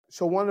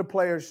So one of the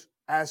players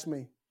asked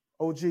me,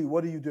 OG,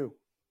 what do you do?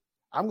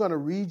 I'm going to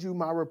read you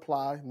my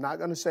reply. I'm not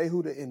going to say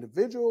who the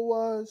individual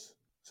was.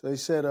 So they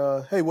said,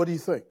 hey, what do you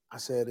think? I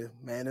said,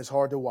 man, it's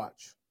hard to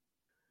watch.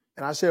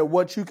 And I said,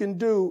 what you can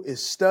do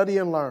is study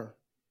and learn.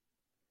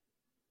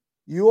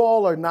 You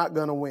all are not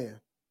going to win.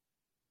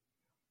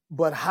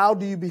 But how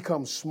do you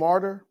become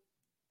smarter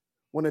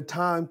when the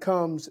time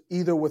comes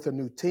either with a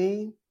new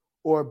team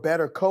or a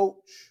better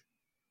coach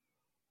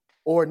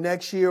or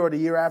next year or the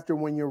year after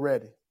when you're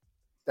ready?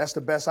 That's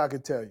the best I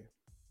could tell you.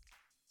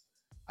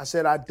 I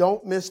said, I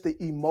don't miss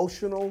the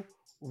emotional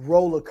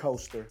roller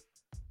coaster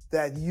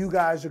that you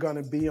guys are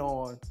going to be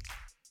on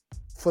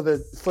for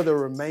the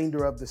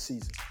remainder of the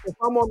season. If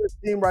I'm on this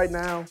team right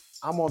now,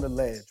 I'm on the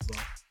ledge,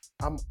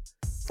 bro.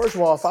 First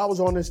of all, if I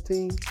was on this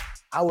team,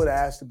 I would have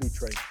asked to be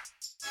traded.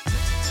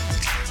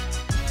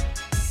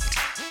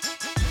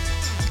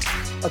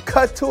 A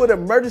Cut to It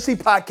emergency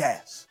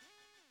podcast.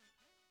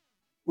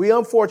 We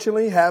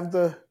unfortunately have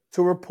to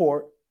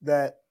report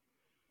that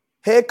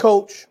head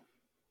coach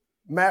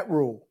Matt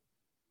Rhule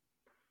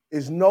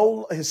his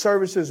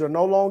services are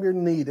no longer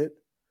needed,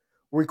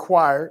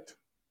 required,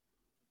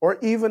 or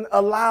even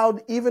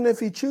allowed, even if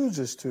he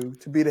chooses to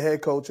be the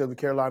head coach of the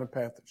Carolina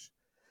Panthers.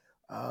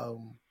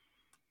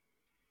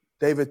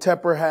 David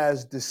Tepper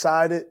has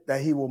decided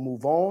that he will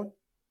move on,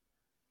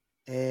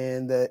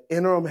 and the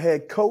interim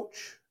head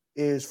coach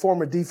is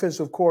former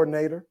defensive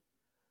coordinator,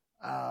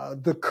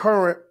 the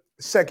current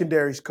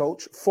secondaries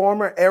coach,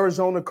 former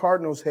Arizona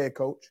Cardinals head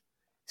coach,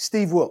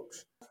 Steve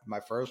Wilks. My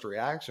first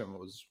reaction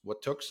was,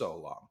 what took so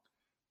long?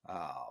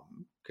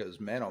 Because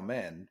man, oh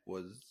man,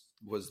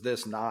 was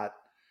this not?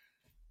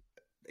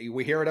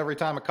 We hear it every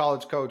time a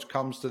college coach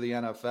comes to the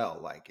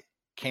NFL. Like,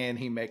 can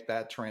he make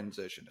that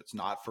transition? It's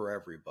not for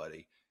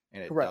everybody,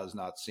 and it Correct. does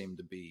not seem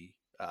to be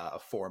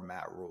for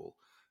Matt Rhule.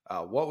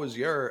 What was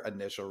your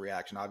initial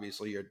reaction?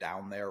 Obviously, you're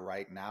down there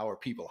right now. Are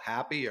people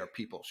happy? Are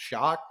people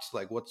shocked?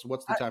 Like, what's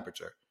the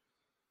temperature?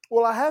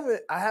 Well, I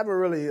haven't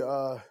really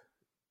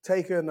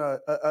taken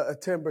a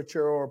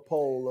temperature or a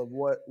poll of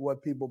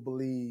what people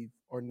believe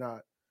or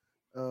not.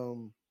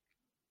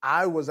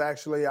 I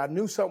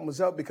knew something was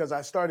up because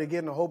I started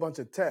getting a whole bunch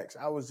of texts.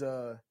 I was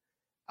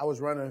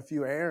running a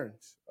few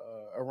errands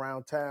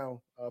around town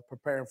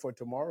preparing for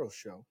tomorrow's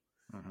show,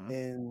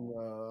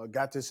 and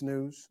got this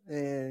news.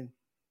 And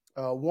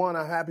one,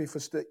 I'm happy for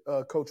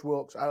Coach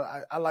Wilks.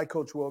 I like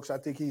Coach Wilks. I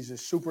think he's a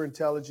super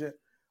intelligent,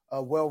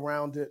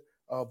 well-rounded,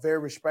 very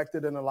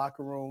respected in the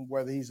locker room,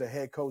 whether he's a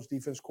head coach,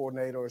 defense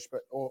coordinator,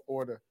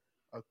 or the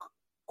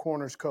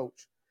corners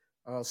coach,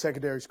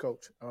 secondaries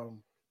coach.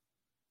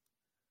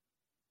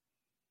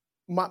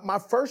 My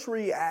first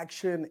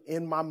reaction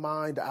in my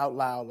mind out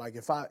loud, like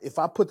if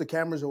I put the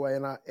cameras away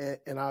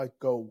and I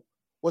go,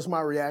 what's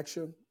my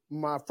reaction?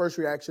 My first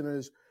reaction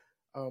is,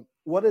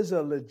 what is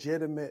a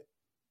legitimate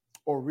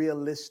or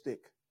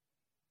realistic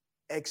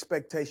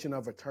expectation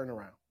of a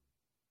turnaround?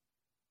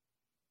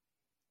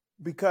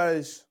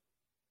 Because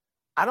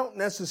I don't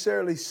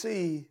necessarily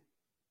see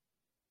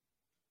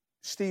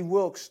Steve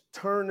Wilks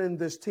turning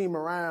this team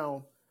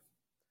around,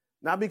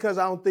 not because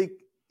I don't think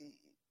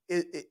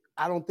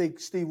I don't think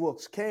Steve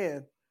Wilks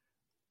can.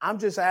 I'm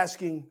just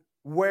asking,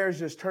 where's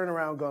this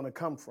turnaround going to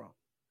come from?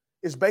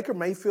 Is Baker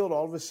Mayfield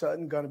all of a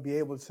sudden going to be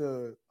able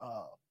to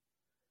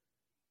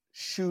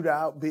shoot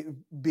out,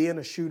 be in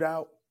a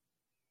shootout,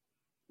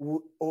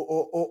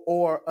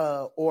 or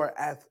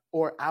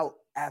out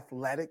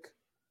athletic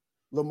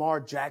Lamar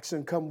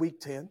Jackson come week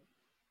 10?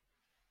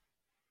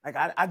 Like,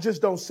 I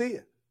just don't see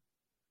it.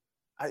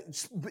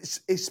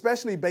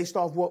 Especially based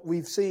off what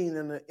we've seen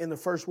in the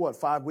first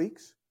 5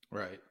 weeks.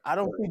 Right. I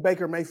don't see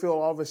Baker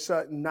Mayfield all of a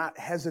sudden not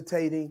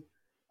hesitating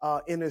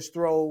in his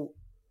throw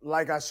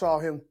like I saw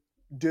him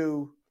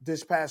do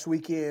this past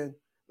weekend,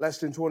 less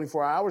than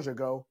 24 hours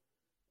ago,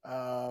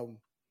 or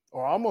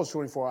almost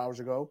 24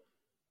 hours ago,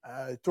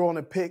 throwing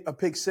a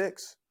pick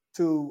six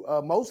to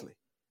Mosley.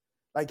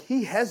 Like,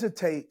 he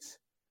hesitates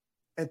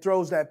and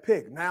throws that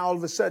pick. Now, all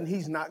of a sudden,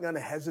 he's not going to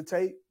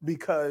hesitate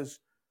because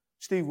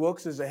Steve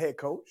Wilks is a head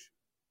coach,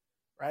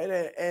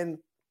 right? And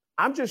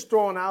I'm just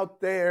throwing out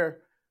there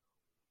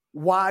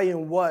why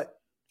and what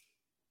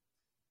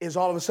is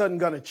all of a sudden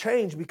going to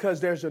change because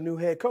there's a new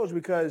head coach.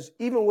 Because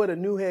even with a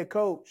new head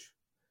coach,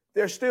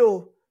 there's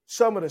still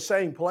some of the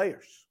same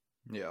players.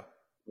 Yeah.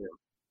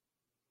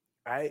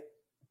 Right?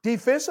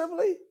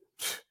 Defensively,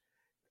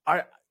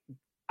 I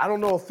don't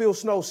know if Phil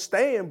Snow's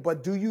staying,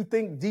 but do you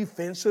think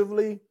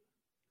defensively,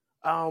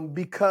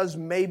 because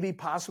maybe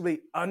possibly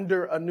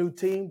under a new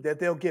team, that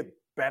they'll get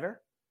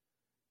better?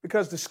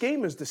 Because the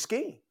scheme is the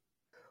scheme.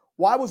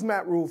 Why was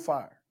Matt Rhule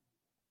fired?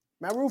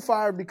 Matt Rhule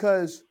fired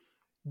because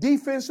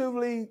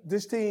defensively,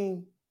 this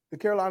team, the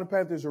Carolina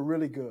Panthers, are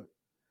really good.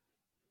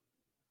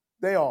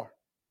 They are.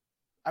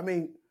 I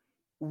mean,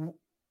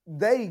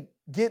 they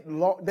get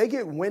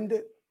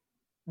winded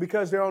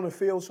because they're on the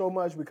field so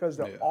much, because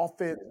the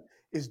offense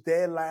is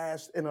dead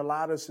last in a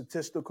lot of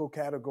statistical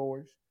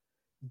categories.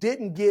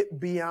 Didn't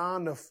get they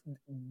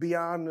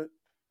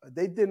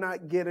did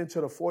not get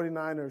into the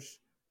 49ers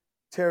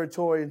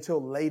territory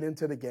until late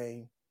into the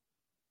game,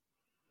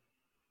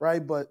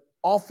 right? But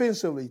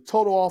offensively,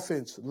 total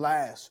offense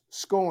last,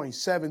 scoring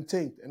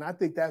 17th. And I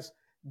think that's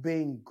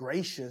being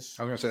gracious.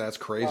 I was going to say that's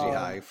crazy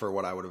high for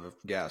what I would have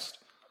guessed.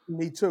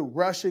 Me too.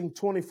 Rushing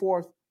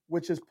 24th,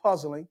 which is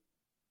puzzling,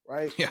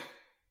 right? Yeah.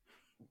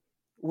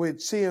 With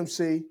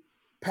CMC.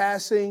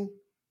 Passing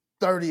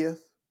 30th.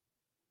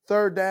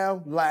 Third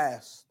down,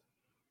 last.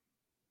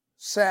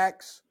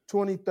 Sacks,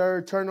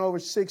 23rd. Turnover,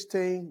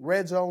 16.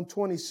 Red zone,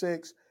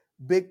 26.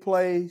 Big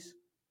plays,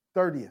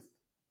 30th.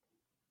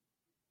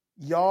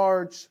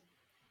 Yards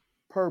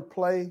per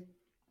play,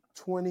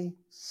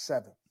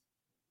 27th.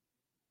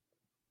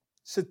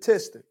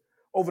 Statistic.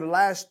 Over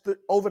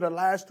the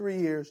last 3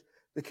 years,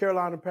 the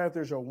Carolina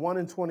Panthers are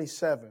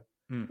 1-27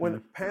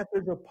 when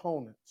Panthers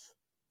opponents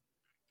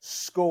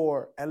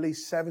score at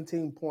least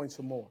 17 points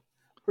or more.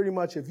 Pretty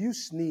much, if you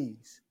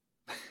sneeze,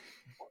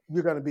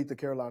 you're going to beat the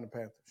Carolina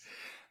Panthers.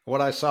 What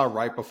I saw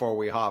right before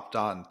we hopped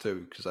on,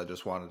 too, because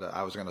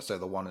I was going to say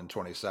the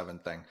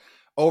 1-27 thing.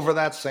 Over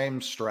that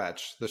same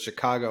stretch, the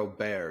Chicago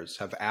Bears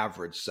have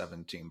averaged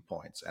 17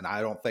 points. And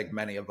I don't think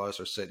many of us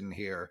are sitting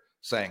here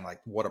saying, like,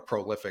 what a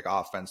prolific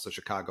offense the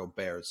Chicago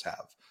Bears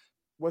have.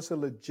 What's a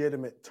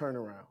legitimate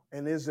turnaround?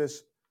 And is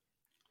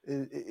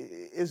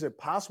it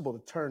possible to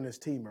turn this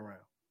team around?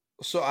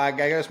 So I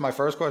guess my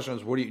first question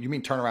is, what do you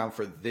mean turnaround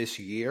for this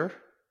year?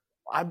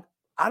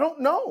 I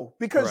don't know,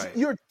 because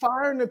you're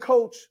firing the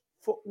coach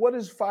for what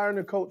is firing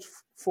the coach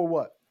for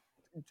what?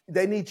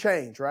 They need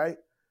change, right?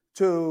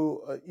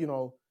 To,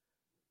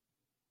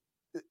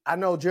 I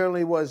know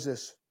generally was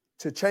this,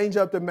 to change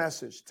up the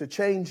message, to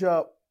change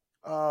up,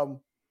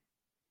 what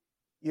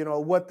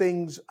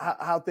things,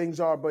 how things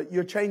are, but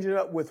you're changing it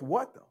up with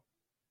what though?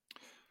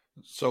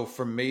 So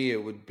for me,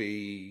 it would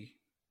be,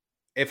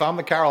 if I'm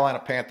the Carolina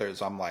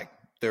Panthers, I'm like,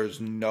 there's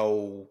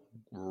no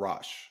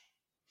rush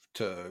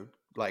to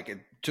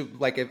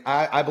if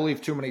I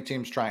believe too many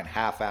teams try and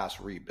half-ass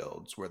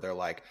rebuilds where they're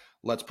like,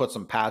 let's put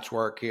some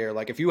patchwork here.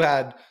 Like if you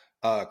had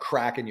a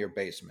crack in your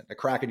basement, a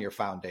crack in your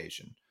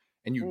foundation,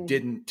 and you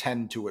didn't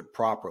tend to it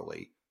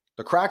properly,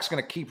 the crack's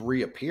going to keep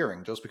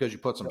reappearing just because you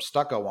put some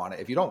stucco on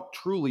it. If you don't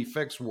truly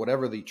fix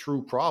whatever the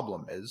true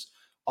problem is,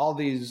 all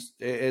these,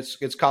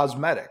 it's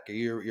cosmetic.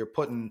 You're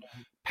putting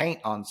paint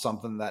on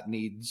something that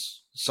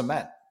needs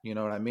cement. You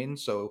know what I mean?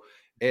 So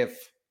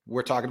if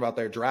we're talking about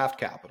their draft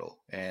capital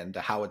and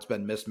how it's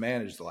been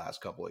mismanaged the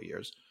last couple of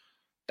years,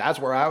 that's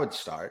where I would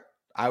start.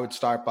 I would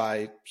start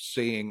by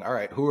seeing, all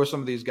right, who are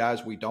some of these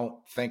guys we don't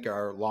think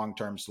are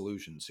long-term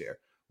solutions here?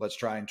 Let's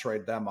try and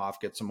trade them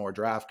off, get some more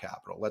draft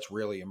capital. Let's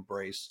really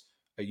embrace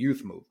a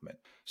youth movement.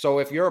 So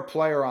if you're a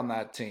player on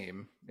that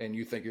team and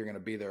you think you're going to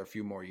be there a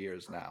few more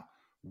years now,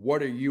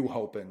 what are you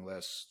hoping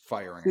this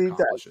firing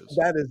accomplishes?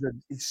 That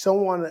is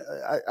someone.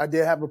 I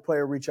did have a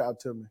player reach out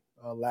to me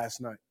last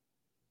night.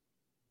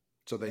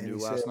 So they knew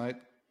last night?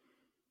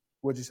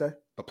 What'd you say?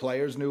 The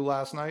players knew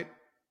last night?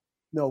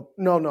 No.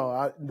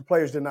 The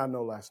players did not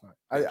know last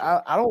night.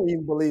 I don't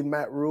even believe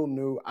Matt Rhule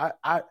knew.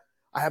 I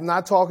have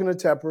not talked to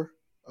Tepper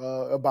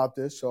about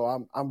this,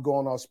 so I'm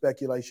going off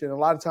speculation. A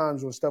lot of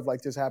times when stuff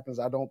like this happens,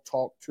 I don't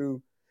talk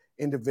to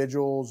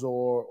individuals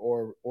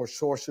or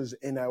sources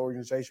in that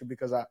organization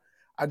because I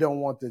don't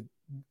want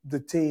the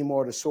team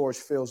or the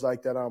source feels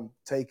like that I'm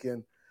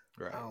taking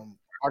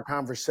our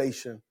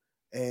conversation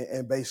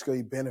and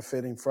basically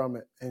benefiting from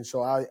it. And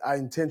so I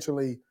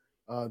intentionally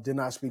did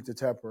not speak to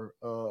Tepper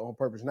on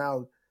purpose.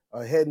 Now,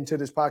 heading to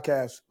this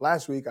podcast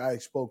last week, I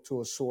spoke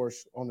to a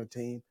source on the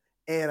team,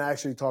 and I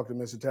actually talked to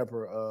Mr.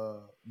 Tepper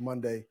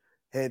Monday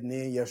heading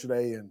in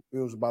yesterday, and it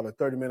was about a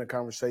 30-minute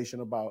conversation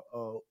about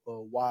a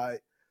wide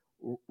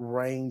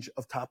range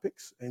of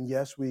topics. And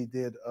yes, we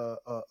did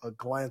a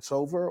glance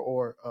over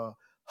or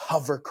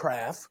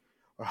hovercraft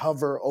or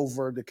hover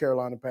over the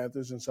Carolina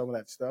Panthers and some of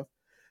that stuff.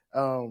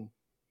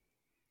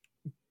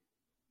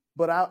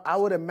 But I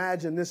would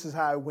imagine this is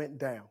how it went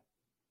down.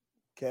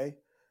 Okay.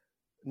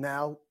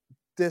 Now,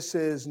 this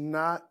is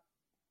not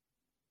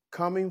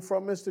coming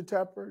from Mr.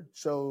 Tepper,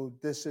 so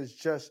this is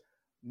just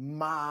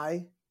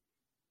my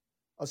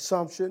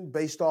assumption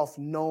based off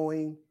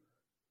knowing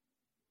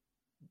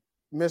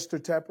Mr.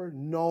 Tepper,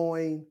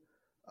 knowing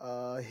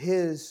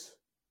his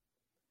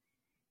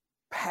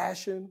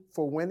passion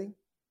for winning,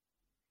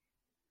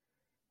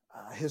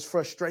 his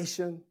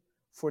frustration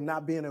for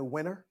not being a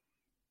winner,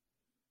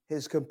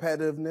 his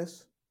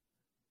competitiveness.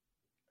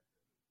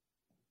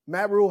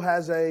 Matt Rhule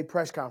has a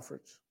press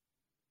conference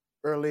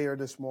earlier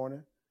this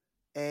morning,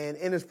 and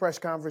in his press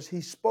conference,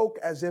 he spoke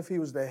as if he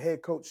was the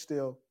head coach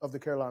still of the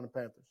Carolina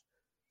Panthers.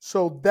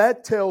 So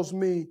that tells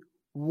me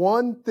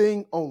one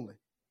thing only,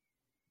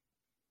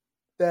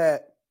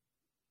 that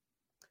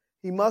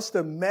he must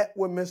have met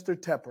with Mr.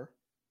 Tepper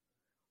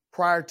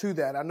prior to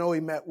that. I know he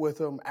met with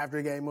him after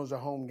the game. It was a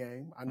home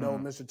game. I know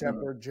Mr.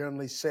 Tepper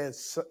generally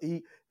says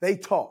they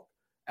talk.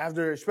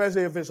 After,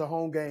 especially if it's a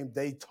home game,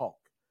 they talk.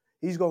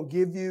 He's going to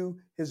give you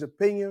his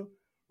opinion,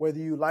 whether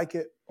you like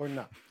it or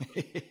not.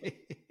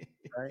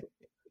 Right?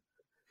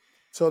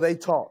 So they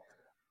talk.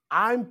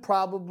 I'm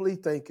probably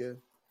thinking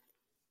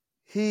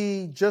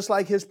he, just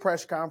like his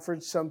press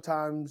conference,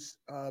 sometimes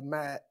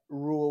Matt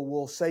Rhule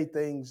will say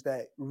things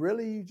that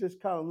really you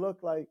just kind of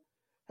look like,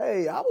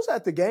 hey, I was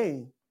at the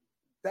game.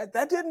 That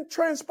didn't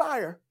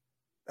transpire.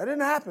 That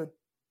didn't happen.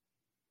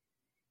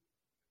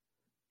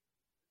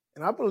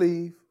 And I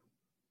believe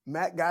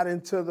Matt got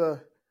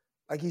into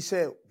like he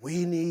said,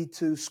 we need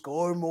to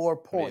score more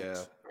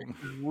points. Yeah.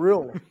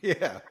 Really?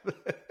 Yeah.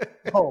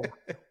 Oh,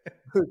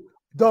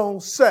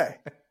 don't say.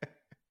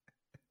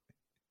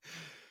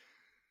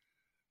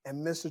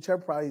 And Mr.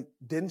 Tepper probably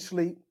didn't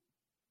sleep,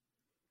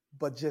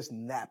 but just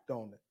napped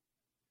on it.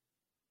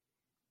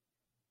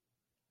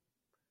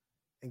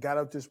 And got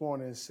up this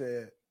morning and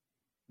said,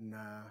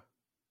 nah,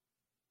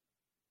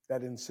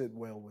 that didn't sit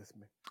well with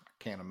me.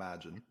 Can't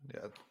imagine.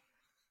 Yeah.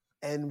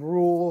 And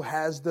Rhule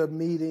has the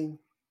meeting,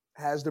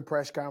 has the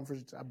press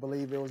conference. I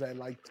believe it was at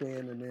like 10.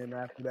 And then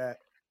after that,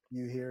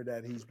 you hear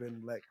that he's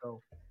been let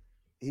go.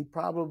 He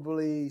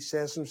probably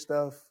said some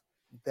stuff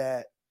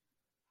that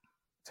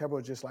Tepper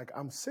was just like,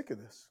 I'm sick of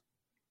this.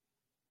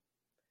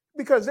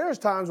 Because there's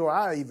times where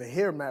I even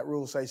hear Matt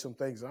Rhule say some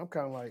things, and I'm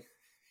kind of like,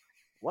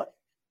 what?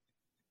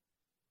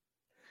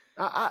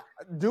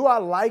 Do I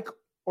like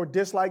or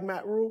dislike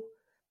Matt Rhule?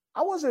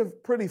 I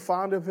wasn't pretty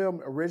fond of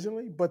him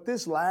originally, but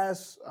this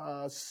last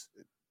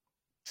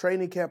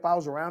training camp, I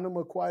was around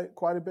him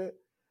quite a bit.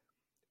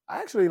 I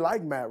actually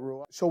like Matt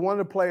Rhule. So one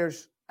of the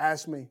players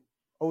asked me,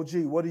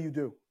 OG, what do you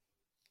do?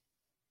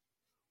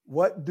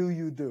 What do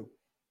you do?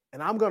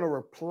 And I'm going to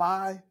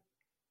reply.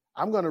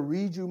 I'm going to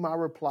read you my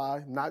reply.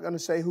 I'm not going to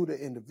say who the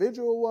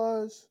individual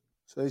was.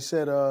 So they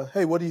said,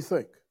 hey, what do you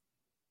think?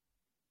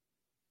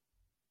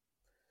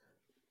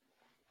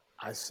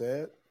 I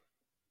said,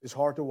 it's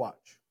hard to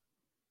watch.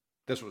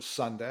 This was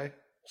Sunday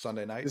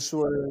night? This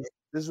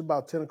is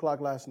about 10 o'clock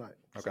last night.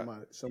 Okay.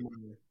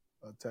 Somebody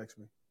texted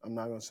me. I'm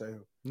not going to say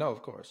who. No,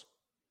 of course.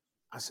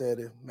 I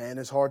said, man,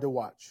 it's hard to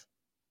watch.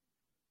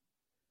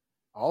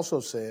 I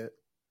also said,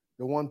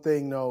 the one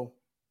thing, though,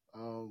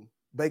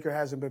 Baker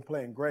hasn't been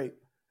playing great,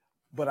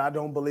 but I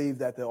don't believe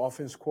that the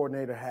offense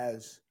coordinator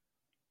has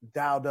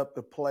dialed up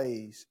the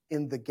plays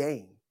in the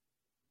game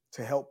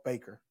to help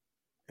Baker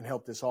and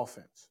help this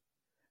offense.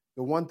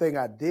 The one thing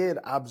I did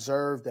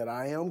observe that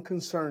I am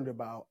concerned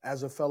about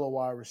as a fellow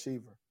wide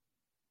receiver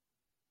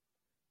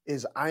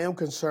is I am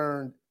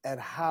concerned at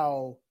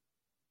how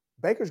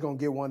Baker's going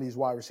to get one of these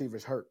wide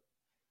receivers hurt.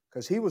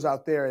 Because he was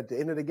out there at the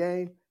end of the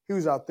game, he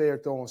was out there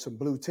throwing some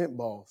blue tint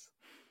balls.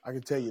 I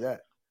can tell you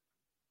that.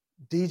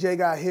 DJ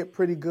got hit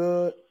pretty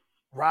good.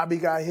 Robbie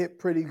got hit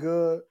pretty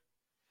good.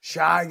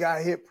 Shy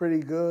got hit pretty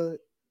good.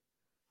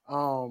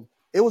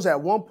 It was at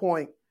one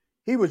point,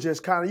 he was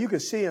just kind of, you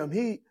could see him.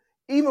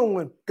 Even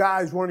when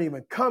guys weren't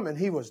even coming,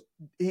 he was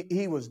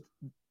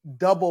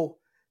double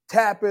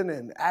tapping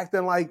and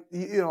acting like,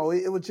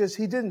 it was just,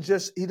 he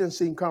didn't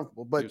seem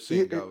comfortable. But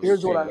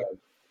here's what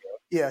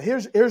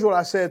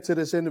I said to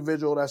this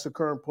individual that's a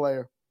current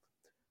player.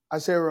 I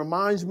said, it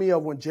reminds me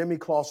of when Jimmy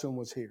Clausen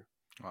was here.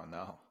 Oh,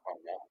 no.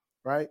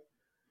 Right?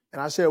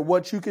 And I said,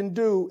 what you can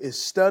do is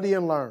study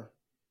and learn.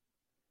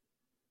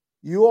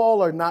 You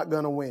all are not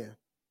going to win.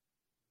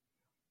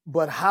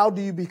 But how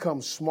do you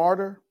become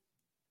smarter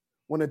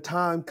when the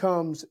time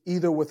comes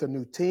either with a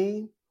new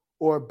team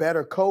or a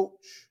better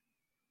coach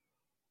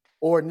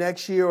or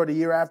next year or the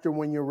year after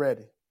when you're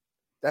ready?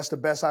 That's the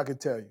best I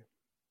could tell you.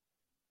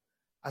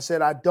 I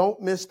said, I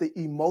don't miss the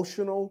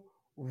emotional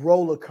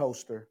roller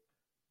coaster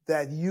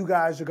that you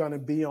guys are going to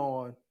be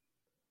on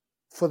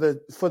for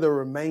the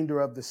remainder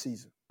of the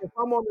season. If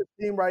I'm on this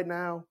team right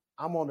now,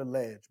 I'm on the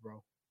ledge,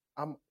 bro.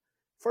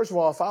 First of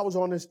all, if I was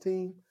on this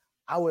team,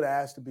 I would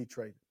ask to be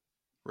traded.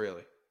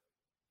 Really?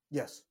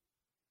 Yes.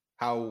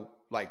 How,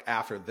 like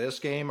after this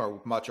game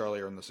or much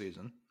earlier in the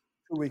season?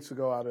 2 weeks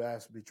ago, I would have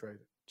asked to be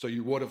traded. So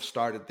you would have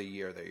started the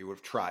year there. You would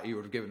have tried. You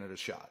would have given it a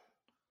shot.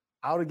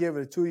 I would have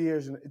given it 2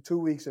 years and 2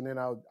 weeks, and then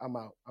I'm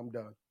out. I'm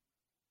done.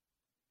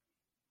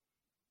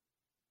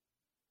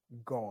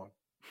 Gone.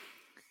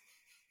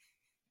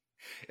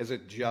 Is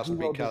it just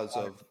because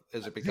of?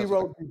 Is it because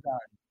of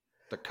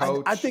the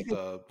coach, I think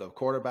the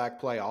quarterback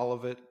play, all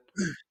of it?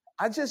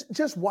 I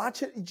just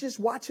watch it. Just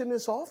watching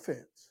this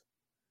offense,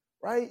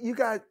 right? You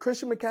got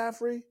Christian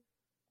McCaffrey.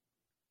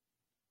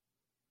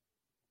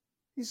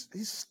 He's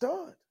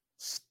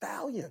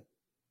stallion.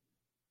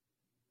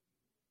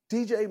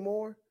 DJ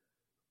Moore.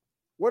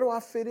 Where do I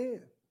fit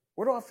in?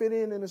 Where do I fit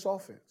in this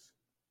offense?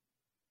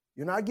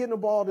 You're not getting the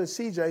ball to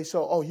CJ,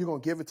 so you're gonna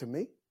give it to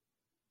me.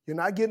 You're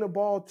not getting the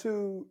ball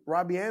to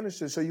Robbie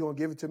Anderson, so you're going to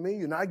give it to me.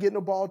 You're not getting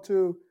the ball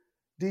to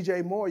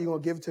DJ Moore, you're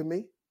going to give it to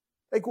me.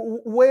 Like,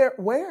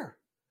 where?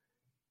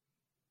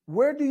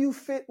 Where do you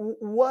fit?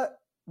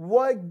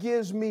 What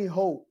gives me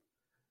hope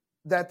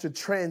that the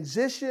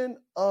transition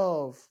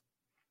of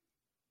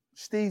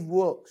Steve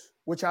Wilks,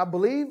 which I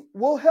believe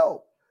will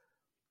help,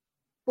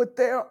 but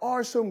there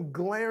are some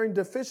glaring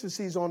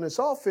deficiencies on this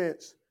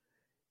offense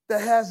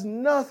that has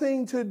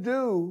nothing to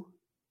do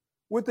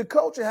with the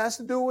coach. It has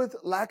to do with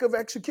lack of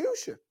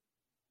execution.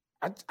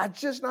 I'm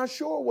just not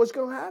sure what's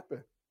going to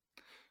happen.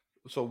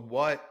 So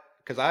what?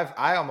 Because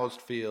I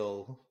almost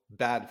feel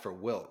bad for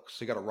Wilkes.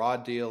 He got a raw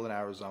deal in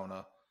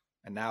Arizona,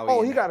 and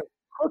now He got a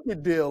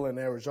crooked deal in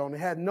Arizona.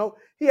 He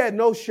had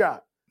no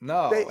shot.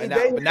 no,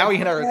 but now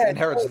he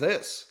inherits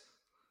this.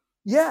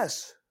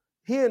 Yes,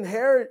 he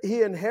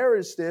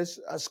inherits this.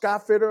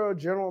 Scott Fitter, a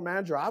general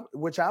manager,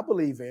 which I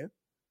believe in.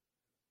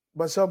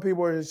 But some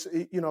people are,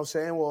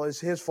 saying, well, it's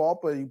his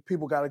fault. But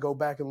people got to go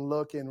back and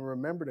look and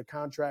remember the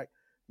contract.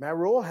 Matt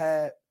Rhule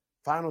had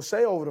final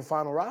say over the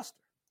final roster,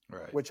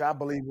 right, which I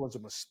believe was a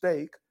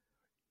mistake.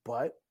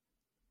 But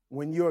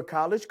when you're a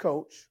college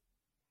coach,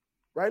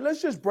 right?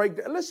 Let's just break.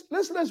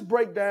 Let's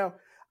break down.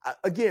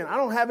 Again, I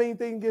don't have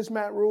anything against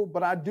Matt Rhule,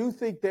 but I do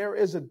think there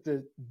is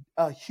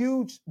a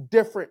huge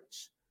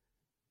difference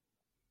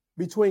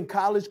between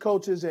college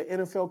coaches and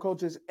NFL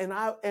coaches,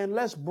 and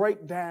let's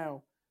break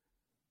down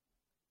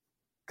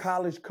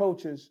college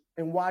coaches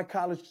and why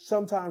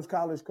sometimes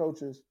college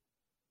coaches,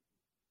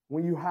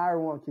 when you hire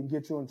one, can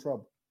get you in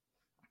trouble.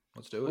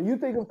 Let's do it. When you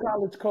think of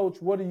college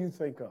coach, what do you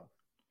think of?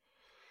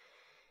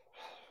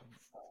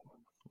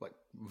 Like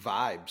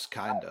vibes,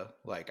 kind of.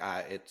 Like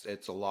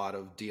it's a lot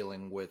of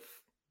dealing with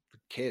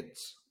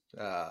kids,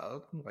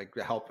 like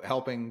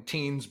helping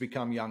teens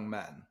become young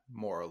men,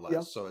 more or less.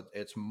 Yeah. So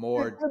it's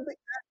more.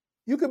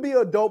 You could be an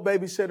adult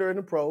babysitter in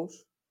the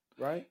pros,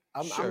 right?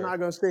 I'm not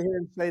going to sit here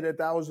and say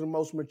that was the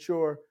most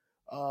mature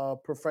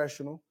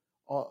professional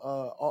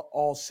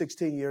all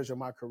 16 years of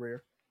my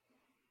career.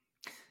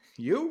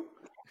 You?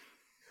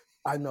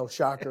 I know,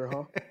 shocker,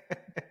 huh?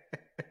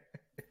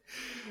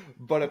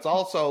 But it's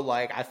also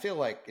like, I feel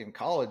like in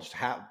college,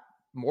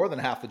 more than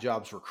half the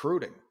job's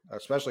recruiting,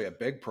 especially at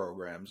big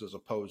programs, as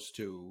opposed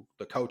to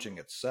the coaching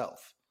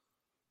itself.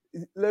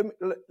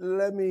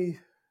 Let me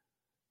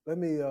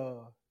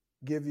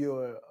give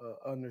you a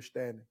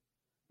understanding,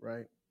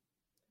 right?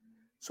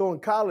 So in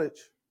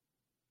college,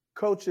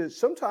 coaches,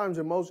 sometimes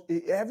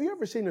have you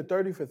ever seen a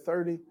 30 for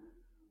 30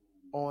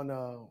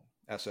 on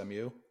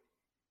SMU?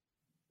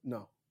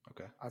 No.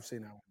 Okay. I've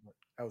seen that one, but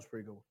that was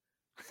pretty good.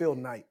 Phil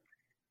Knight.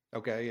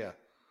 Okay, yeah.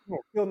 No,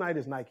 Phil Knight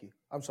is Nike.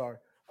 I'm sorry.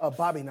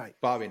 Bobby Knight.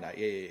 Bobby Knight,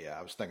 yeah.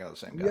 I was thinking of the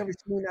same guy. You ever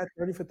seen that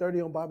 30 for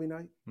 30 on Bobby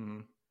Knight?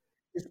 Mm-hmm.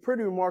 It's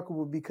pretty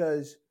remarkable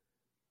because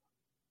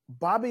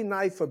Bobby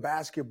Knight for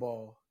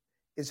basketball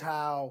is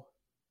how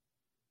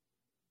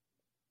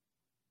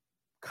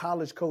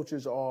college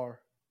coaches are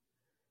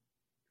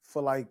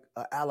for like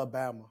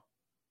Alabama,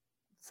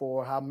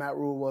 for how Matt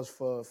Rhule was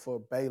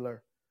for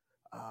Baylor,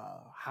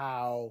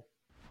 how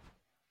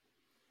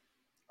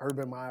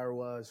Urban Meyer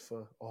was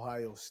for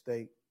Ohio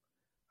State,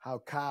 how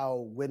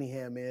Kyle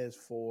Whittingham is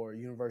for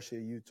University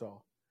of Utah.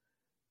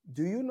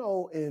 Do you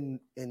know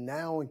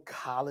now in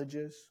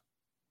colleges,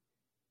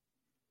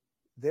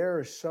 there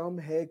are some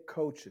head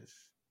coaches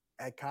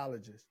at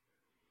colleges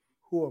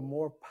who are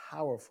more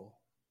powerful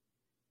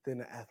than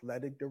the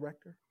athletic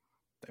director?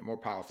 They're more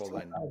powerful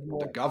than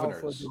the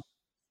governors.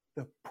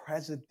 The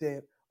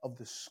president of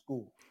the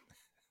school.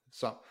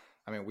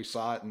 We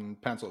saw it in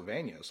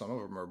Pennsylvania. Some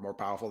of them are more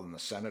powerful than the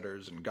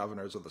senators and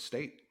governors of the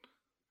state.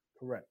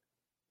 Correct.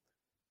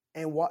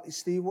 And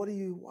Steve,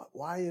 land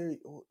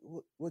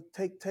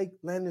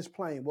this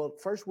plane? Well,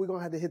 first we're going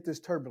to have to hit this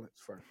turbulence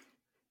first.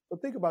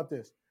 But think about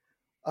this.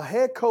 A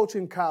head coach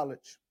in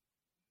college,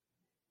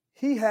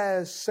 he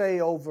has say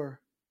over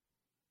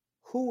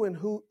who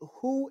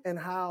and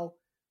how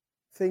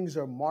things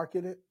are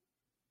marketed,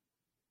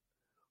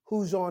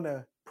 who's on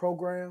a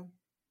program,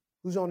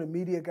 who's on a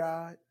media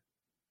guide,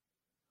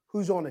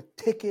 who's on the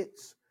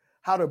tickets,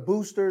 how the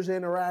boosters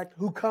interact,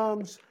 who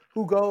comes,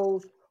 who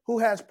goes, who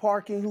has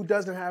parking, who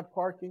doesn't have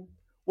parking,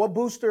 what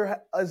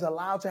booster is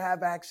allowed to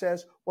have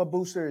access, what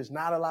booster is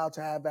not allowed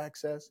to have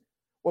access,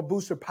 what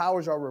booster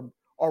powers are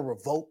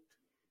revoked,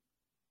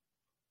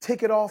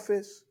 ticket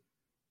office,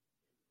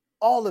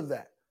 all of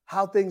that,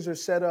 how things are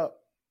set up.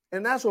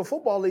 In National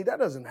Football League, that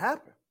doesn't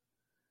happen.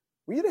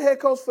 When you're the head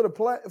coach for the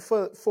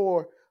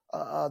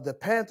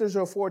Panthers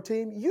or for a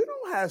team, you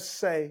don't have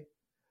say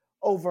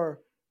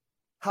over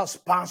how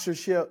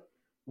sponsorship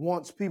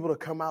wants people to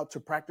come out to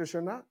practice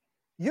or not.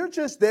 You're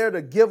just there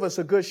to give us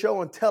a good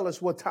show and tell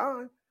us what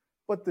time.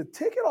 But the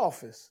ticket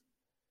office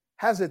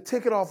has a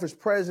ticket office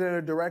president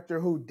or director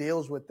who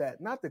deals with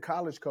that, not the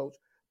college coach.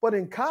 But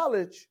in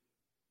college,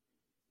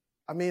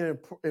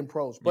 in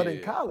pros, but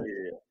in college,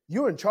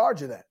 you're in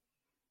charge of that.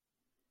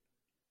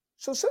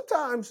 So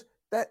sometimes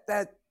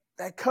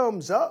that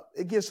comes up,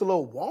 it gets a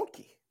little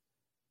wonky,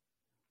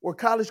 where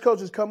college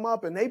coaches come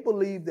up and they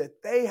believe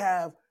that they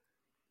have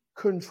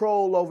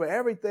control over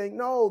everything.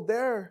 No,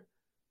 there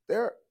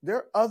are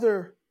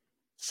other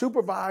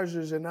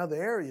supervisors in other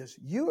areas.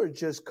 You are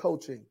just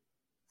coaching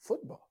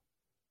football.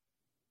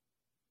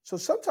 So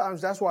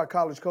sometimes that's why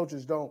college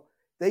coaches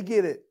they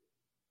get it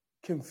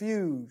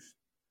confused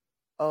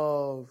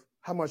of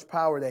how much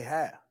power they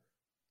have.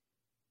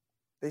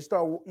 They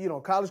start,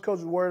 college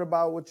coaches worried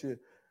about what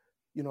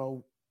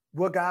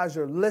guys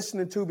are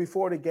listening to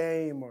before the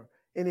game or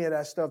any of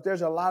that stuff.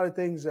 There's a lot of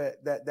things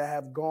that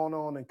have gone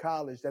on in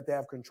college that they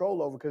have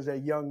control over because they're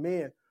young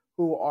men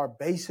who are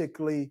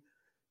basically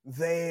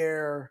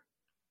there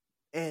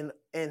and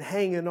and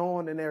hanging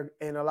on,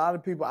 and a lot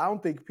of people, I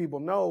don't think people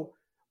know,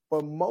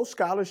 but most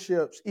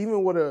scholarships,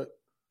 even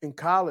in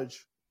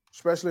college,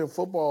 especially in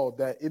football,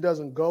 that it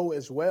doesn't go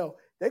as well,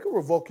 they can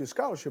revoke your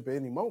scholarship at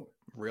any moment.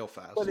 Real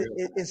fast. But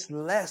it's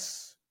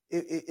less.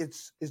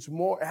 It's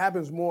more. It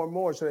happens more and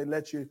more. So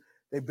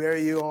they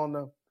bury you on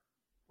the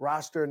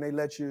roster, and they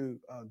let you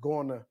go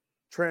on the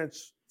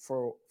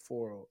transfer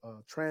portal.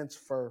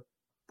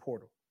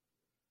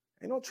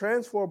 Ain't no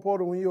transfer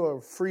portal when you're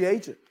a free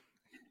agent.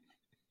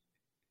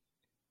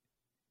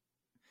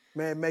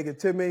 Man, making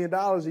 $10 million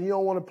and you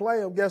don't want to play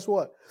him. Guess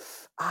what?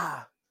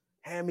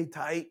 Hand me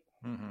tight.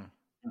 Mm-hmm.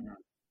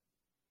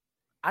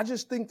 I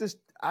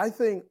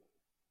think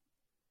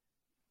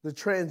the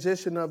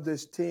transition of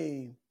this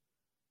team,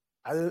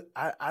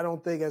 I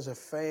don't think as a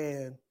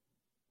fan,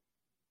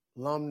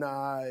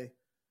 alumni,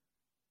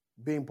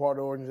 being part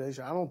of the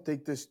organization,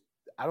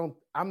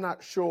 I'm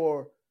not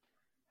sure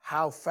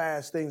how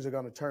fast things are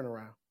going to turn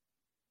around.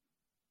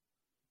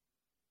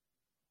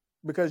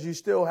 Because you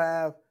still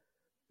have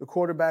the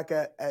quarterback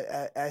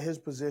at his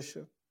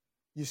position.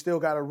 You still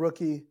got a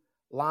rookie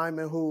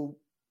lineman who,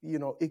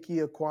 Ike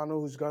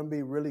Ekwonu, who's going to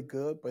be really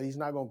good, but he's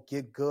not going to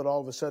get good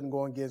all of a sudden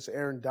going against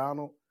Aaron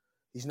Donald.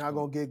 He's not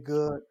going to get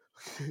good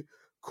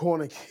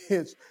going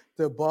against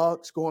the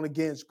Bucs, going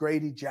against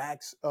Grady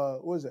Jackson.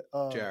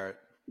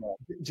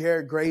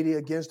 Jared Grady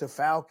against the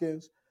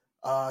Falcons.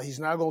 He's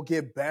not going to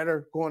get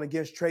better going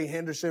against Trey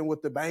Henderson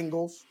with the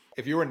Bengals.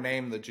 If you were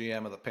named the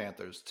GM of the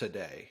Panthers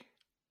today,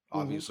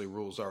 obviously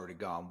Rhule's already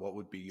gone. What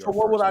would be your So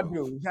what would I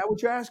move? do? Is that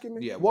what you're asking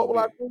me? Yeah. What would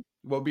I do?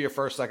 What would be your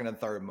first, second, and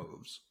third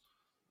moves?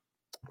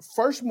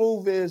 First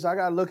move is I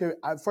got to look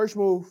at. First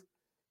move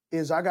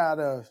is I got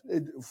to.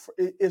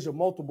 It is a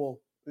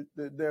multiple.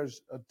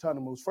 There's a ton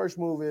of moves. First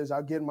move is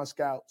I'll get my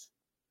scouts,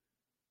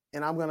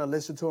 and I'm going to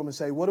listen to them and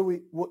say,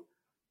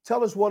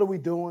 tell us what are we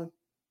doing,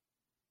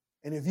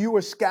 and if you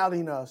were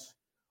scouting us,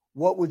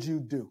 what would you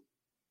do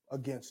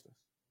against us?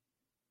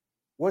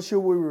 What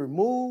should we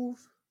remove?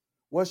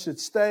 What should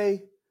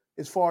stay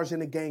as far as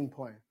in the game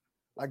plan?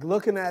 Like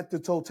looking at the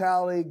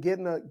totality,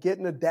 getting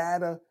the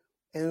data,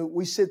 and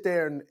we sit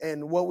there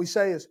and what we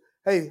say is,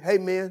 hey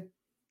men,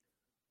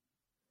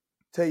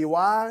 tell your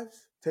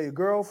wives, tell your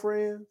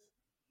girlfriends,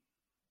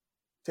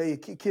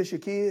 kiss your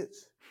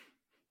kids.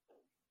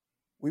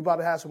 We about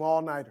to have some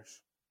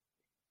all-nighters.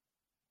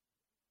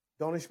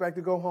 Don't expect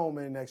to go home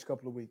in the next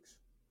couple of weeks.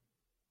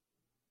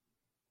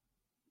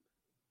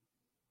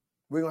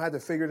 We're going to have to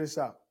figure this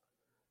out.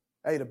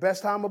 Hey, the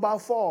best time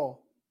about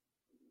fall,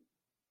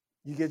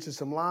 you get you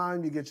some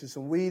lime, you get you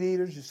some weed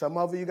eaters, some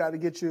of you got to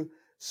get you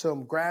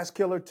some grass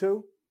killer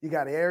too. You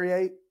got to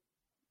aerate,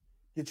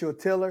 get you a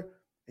tiller,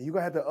 and you're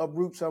going to have to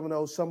uproot some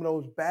of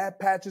those bad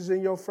patches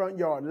in your front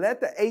yard.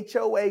 Let the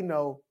HOA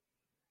know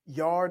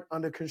yard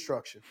under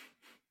construction.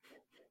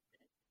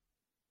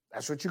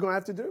 That's what you're going to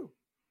have to do.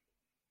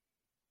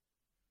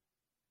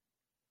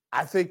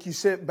 I think you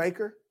sent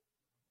Baker.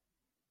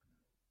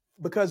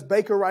 Because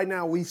Baker right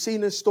now, we've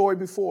seen this story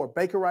before.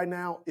 Baker right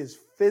now is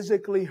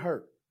physically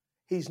hurt.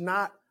 He's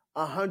not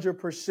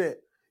 100%.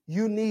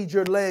 You need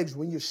your legs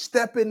when you're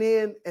stepping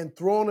in and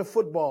throwing a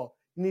football.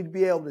 You need to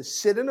be able to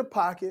sit in the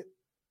pocket,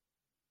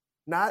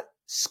 not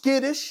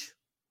skittish,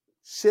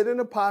 sit in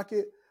the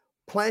pocket,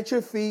 plant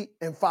your feet,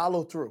 and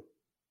follow through.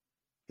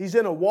 He's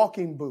in a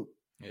walking boot.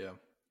 Yeah.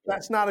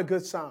 That's not a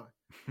good sign.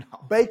 No.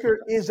 Baker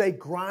is a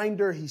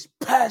grinder. He's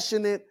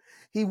passionate.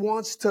 He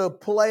wants to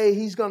play.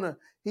 He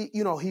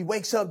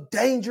wakes up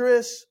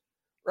dangerous,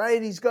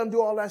 right? He's going to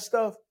do all that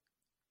stuff.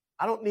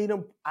 I don't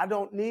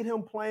need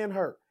him playing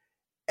hurt.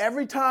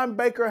 Every time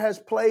Baker has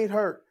played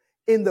hurt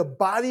in the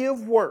body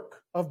of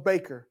work of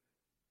Baker,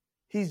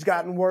 he's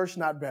gotten worse,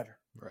 not better.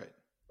 Right.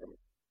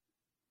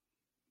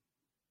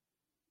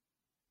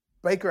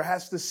 Baker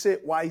has to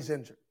sit while he's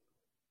injured.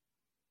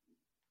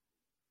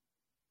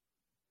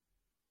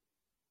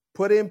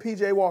 Put in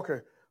P.J.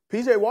 Walker.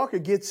 P.J. Walker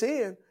gets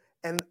in,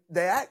 and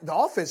the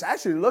offense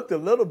actually looked a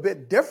little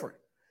bit different.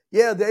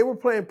 Yeah, they were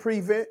playing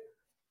prevent.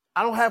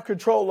 I don't have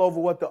control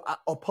over what the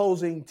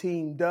opposing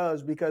team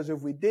does because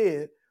if we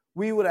did,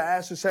 we would have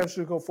asked the San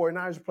Francisco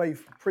 49ers to play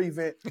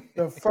prevent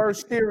the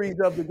first series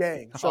of the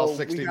game. So all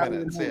 60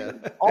 minutes, yeah.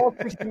 All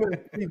 60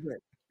 minutes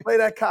prevent. Play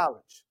that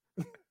college.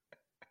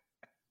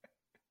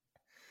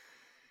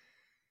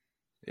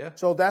 Yeah.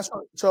 So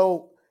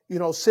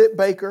sit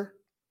Baker.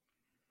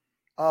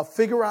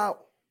 Figure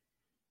out,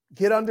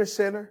 get under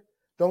center.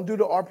 Don't do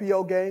the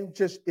RPO game.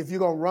 Just if you're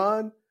going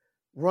to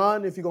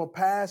run. If you're going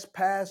to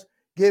pass.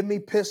 Give me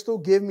pistol,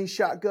 give me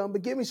shotgun,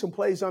 but give me some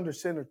plays under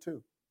center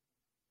too.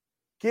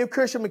 Give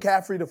Christian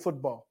McCaffrey the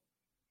football.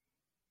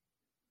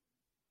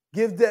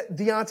 Give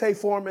Deontay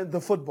Foreman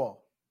the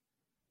football.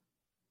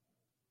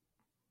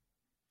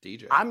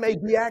 DJ. I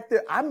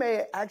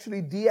may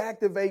actually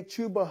deactivate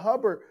Chuba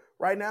Hubbard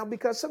right now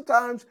because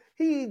sometimes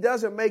he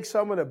doesn't make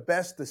some of the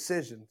best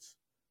decisions.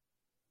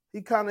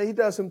 He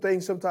does some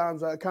things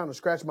sometimes I kind of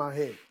scratch my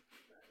head.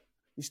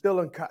 He's still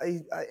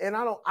and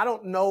I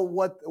don't know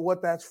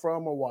what that's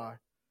from or why.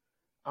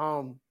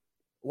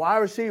 Wide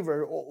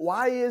receiver,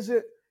 why is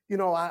it,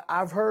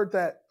 I've heard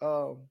that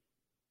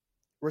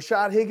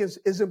Rashad Higgins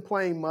isn't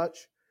playing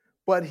much,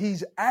 but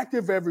he's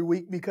active every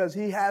week because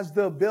he has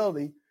the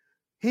ability.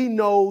 He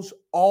knows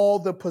all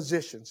the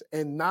positions,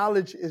 and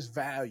knowledge is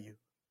value.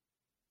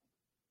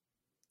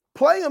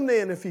 Play him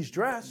then if he's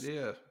dressed.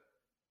 Yeah.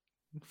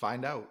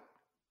 Find out.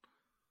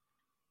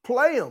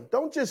 Play him.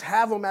 Don't just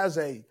have him as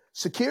a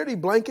security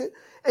blanket,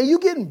 and you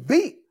getting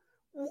beat.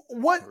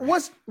 Why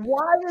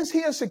is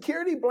he a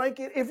security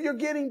blanket if you're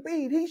getting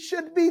beat? He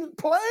should be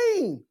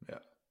playing. Yeah.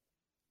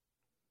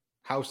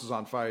 House is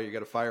on fire. You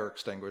get a fire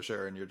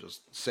extinguisher, and you're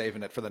just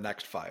saving it for the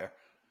next fire.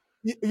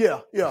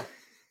 Yeah.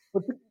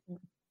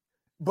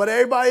 But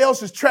everybody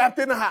else is trapped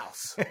in the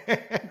house.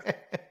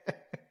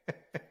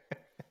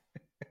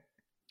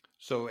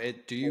 So,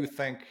 do you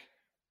think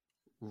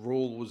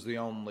Rhule was the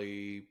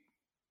only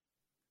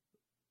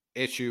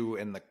issue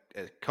in the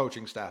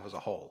coaching staff as a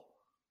whole?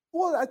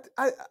 Well,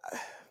 I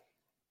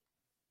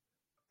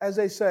as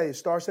they say, it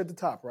starts at the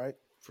top, right?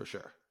 For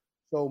sure.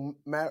 So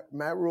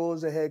Matt Rhule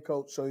is a head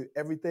coach, so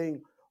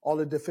everything, all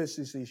the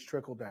deficiencies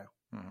trickle down.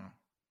 Mm-hmm.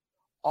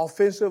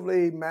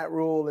 Offensively, Matt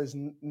Rhule is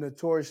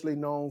notoriously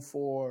known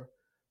for,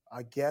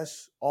 I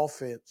guess,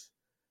 offense.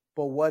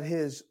 But what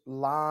his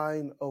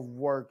line of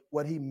work,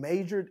 what he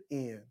majored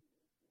in,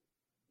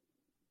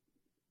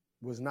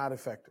 was not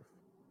effective.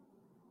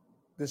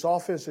 This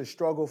offense has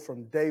struggled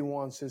from day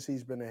one since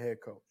he's been a head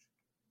coach.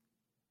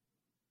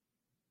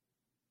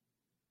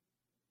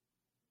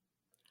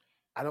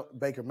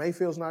 Baker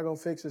Mayfield's not going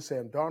to fix it.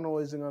 Sam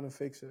Darnold isn't going to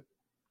fix it.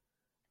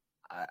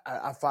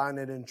 I find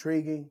it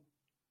intriguing.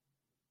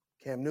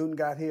 Cam Newton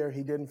got here.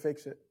 He didn't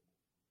fix it.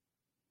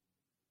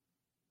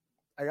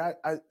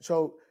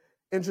 So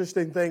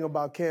interesting thing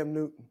about Cam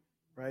Newton,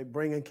 right?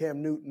 Bringing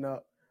Cam Newton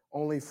up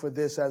only for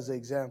this as an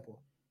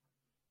example.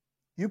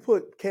 You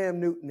put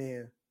Cam Newton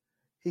in.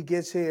 He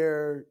gets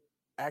here.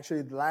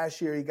 Actually,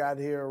 last year he got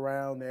here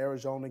around the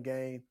Arizona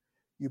game.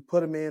 You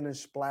put him in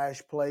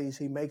splash plays.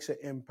 He makes an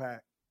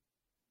impact.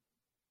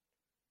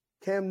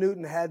 Cam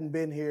Newton hadn't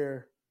been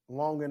here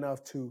long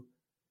enough to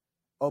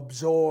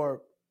absorb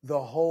the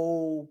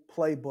whole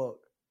playbook.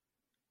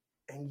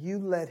 And you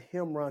let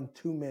him run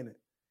 2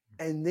 minutes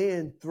and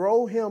then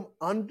throw him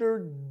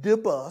under the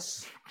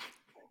bus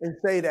and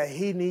say that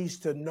he needs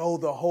to know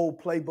the whole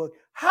playbook.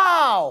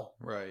 How?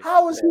 Right.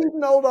 How does he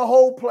know the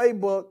whole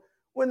playbook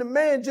when the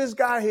man just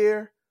got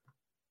here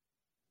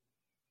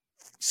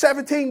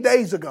 17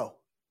 days ago?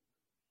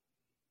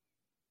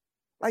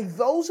 Like,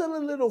 those are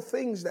the little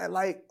things that,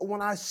 like,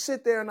 when I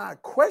sit there and I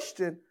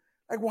question,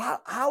 like,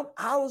 well,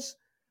 how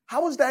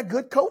is that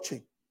good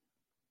coaching?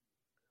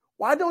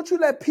 Why don't you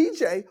let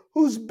PJ,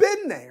 who's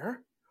been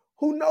there,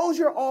 who knows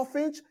your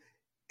offense,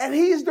 and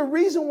he's the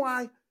reason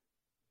why,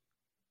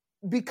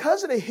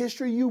 because of the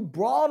history, you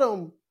brought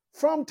him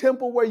from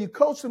Temple where you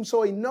coached him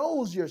so he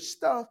knows your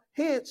stuff.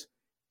 Hence,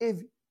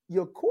 if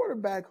your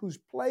quarterback who's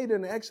played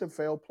in the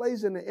XFL,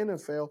 plays in the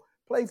NFL,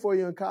 played for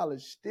you in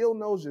college, still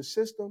knows your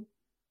system,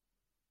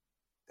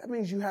 that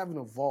means you haven't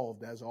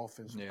evolved as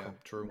offensive coach. Yeah,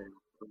 true.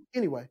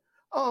 Anyway,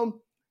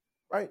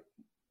 right?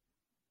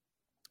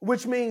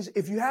 Which means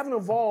if you haven't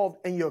evolved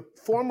and your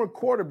former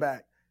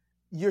quarterback,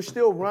 you're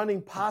still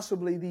running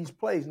possibly these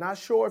plays. Not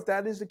sure if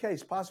that is the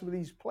case, possibly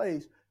these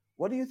plays.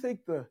 What do you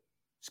think the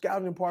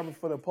scouting department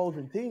for the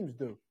opposing teams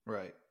do?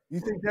 Right. You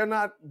think they're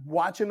not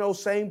watching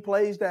those same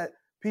plays that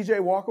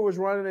P.J. Walker was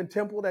running in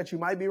Temple that you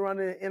might be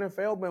running in the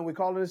NFL, but we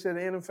call this in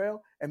the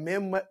NFL, and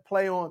men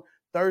play on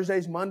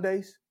Thursdays,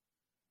 Mondays,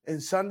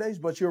 and Sundays,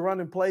 but you're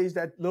running plays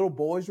that little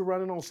boys were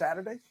running on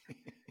Saturdays?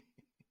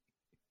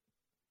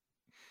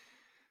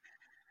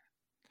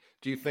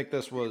 Do you think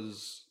this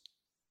was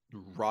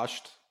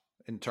rushed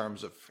in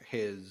terms of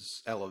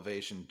his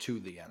elevation to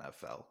the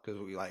NFL? Because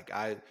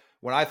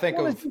when I think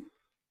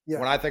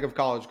of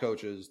college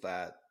coaches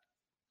that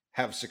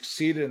have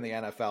succeeded in the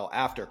NFL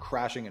after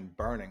crashing and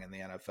burning in the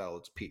NFL,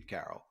 it's Pete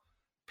Carroll.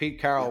 Pete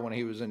Carroll, when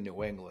he was in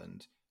New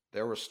England,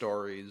 there were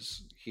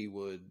stories he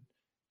would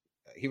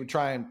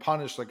try and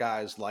punish the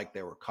guys like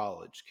they were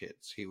college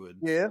kids. He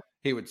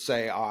would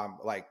say,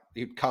 like,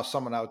 he'd cuss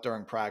someone out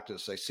during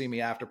practice, say, see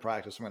me after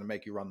practice, I'm going to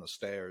make you run the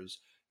stairs.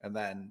 And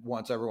then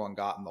once everyone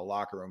got in the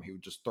locker room, he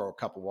would just throw a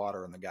cup of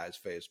water in the guy's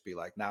face, be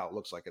like, now it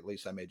looks like at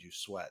least I made you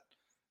sweat,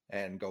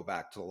 and go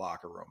back to the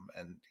locker room.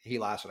 And he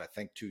lasted, I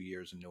think, 2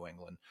 years in New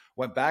England,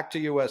 went back to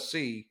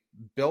USC,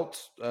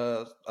 built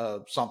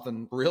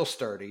something real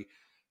sturdy,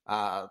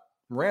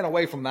 ran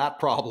away from that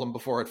problem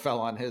before it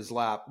fell on his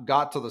lap,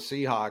 got to the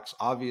Seahawks,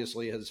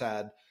 obviously has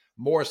had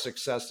more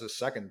success this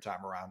second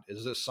time around.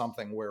 Is this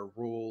something where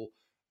Rhule,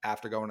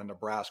 after going to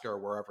Nebraska or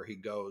wherever he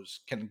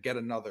goes, can get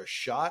another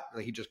shot?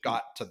 He just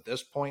got to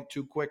this point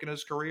too quick in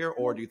his career,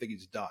 or do you think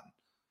he's done?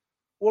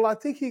 Well, I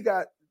think he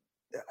got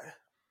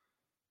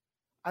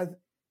I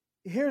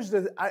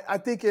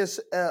think it's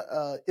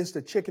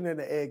the chicken and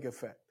the egg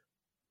effect.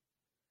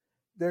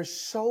 There's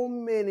so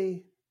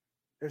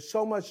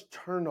much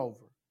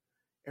turnover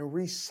and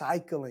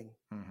recycling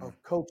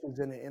of coaches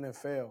in the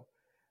NFL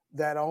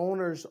that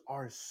owners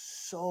are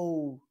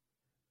so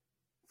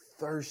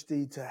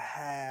thirsty to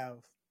have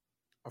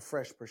a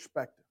fresh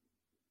perspective.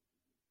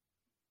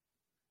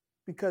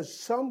 Because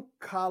some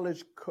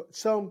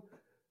some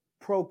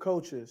pro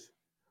coaches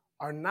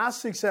are not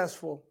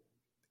successful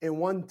in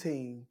one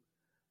team,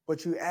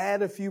 but you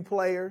add a few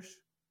players,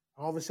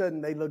 all of a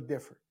sudden they look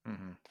different.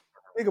 Mm-hmm.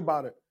 Think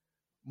about it.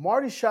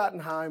 Marty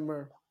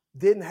Schottenheimer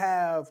didn't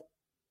have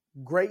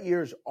great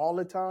years all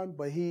the time,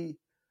 but his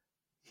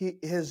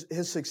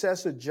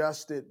success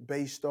adjusted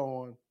based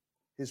on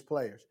his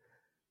players.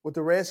 With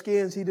the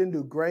Redskins, he didn't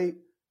do great.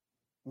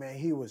 Man,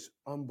 he was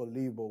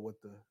unbelievable with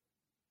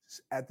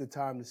at the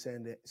time,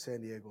 the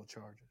San Diego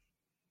Chargers.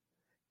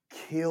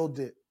 Killed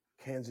it,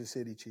 Kansas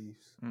City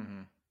Chiefs.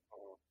 Mm-hmm.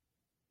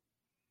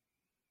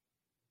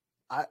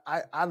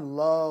 I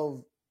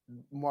love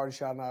Marty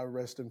Schottenheimer,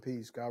 rest in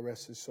peace, God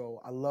rest his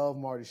soul. I love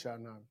Marty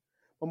Schottenheimer.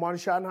 But Marty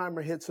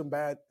Schottenheimer hit some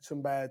bad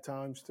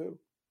times too.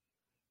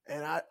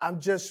 And I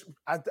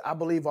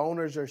believe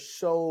owners are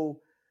so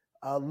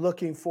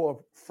looking for a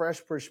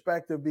fresh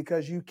perspective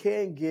because you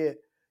can get,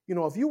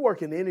 if you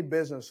work in any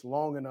business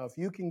long enough,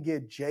 you can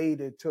get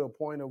jaded to a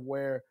point of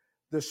where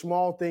the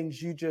small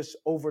things you just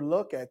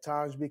overlook at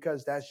times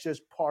because that's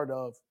just part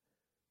of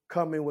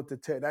coming with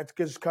that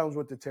just comes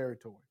with the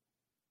territory.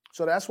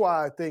 So that's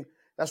why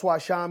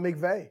Sean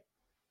McVay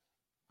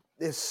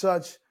is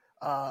such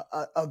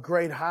a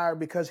great hire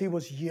because he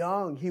was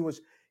young. He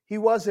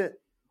wasn't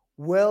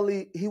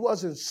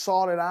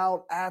sorted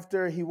out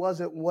after. He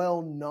wasn't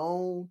well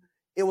known.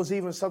 It was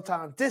even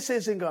sometimes this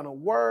isn't gonna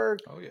work.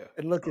 Oh yeah.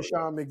 And look at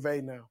Sean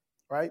McVay now,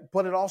 right?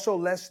 But it also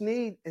Les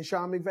Snead and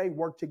Sean McVay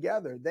work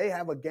together. They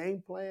have a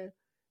game plan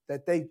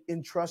that they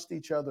entrust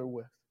each other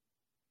with.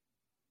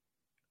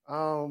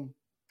 Then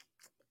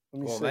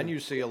you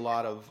see a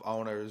lot of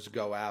owners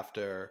go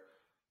after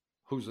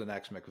who's the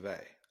next McVay.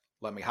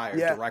 Let me hire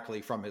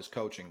directly from his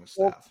coaching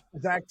staff.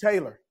 Well, Zach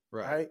Taylor,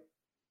 right?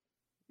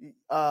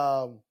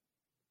 Matt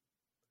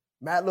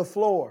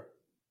LaFleur,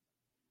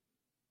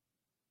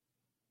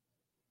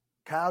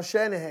 Kyle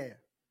Shanahan,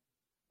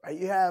 right?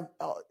 You have,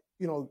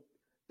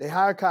 they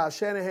hire Kyle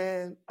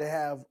Shanahan. They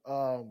have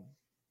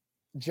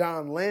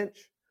John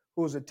Lynch,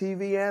 who was a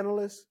TV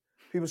analyst.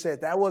 People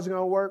said that wasn't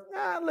going to work.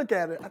 Look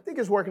at it. I think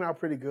it's working out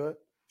pretty good.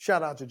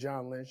 Shout out to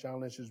John Lynch.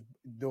 John Lynch is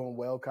doing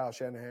well. Kyle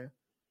Shanahan.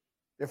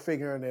 They're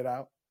figuring it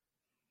out.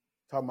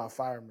 Talking about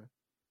firemen.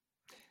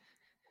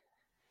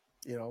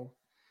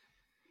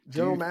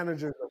 General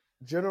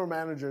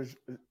managers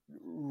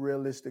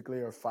realistically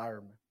are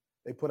firemen.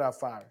 They put out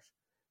fires.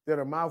 They're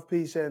the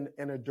mouthpiece and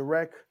a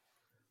direct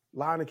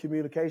line of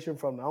communication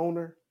from the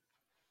owner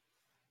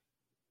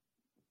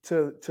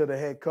to the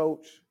head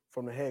coach,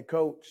 from the head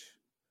coach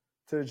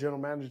to the general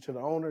manager to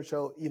the owner.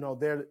 So,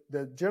 they're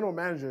the general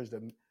manager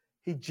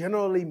he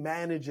generally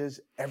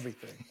manages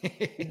everything.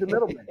 He's the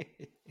middleman.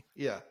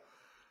 Yeah.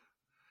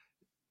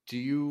 Do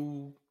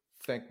you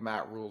think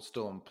Matt Rhule's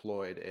still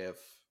employed if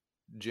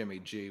Jimmy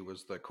G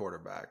was the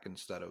quarterback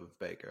instead of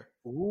Baker?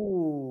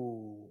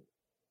 Ooh.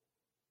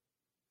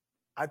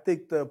 I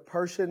think the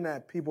person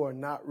that people are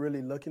not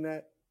really looking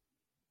at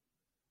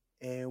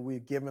and we're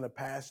giving a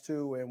pass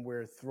to and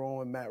we're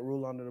throwing Matt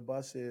Rhule under the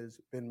bus is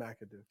Ben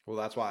McAdoo. Well,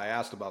 that's why I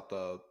asked about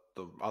the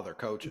other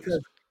coaches.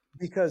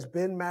 Because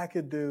Ben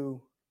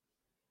McAdoo,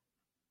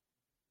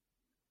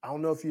 I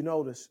don't know if you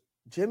noticed,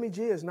 Jimmy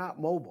G is not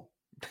mobile.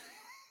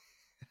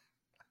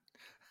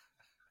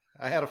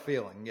 I had a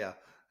feeling, yeah.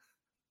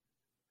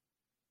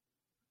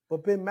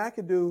 But Ben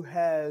McAdoo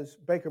has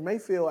Baker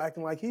Mayfield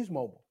acting like he's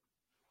mobile.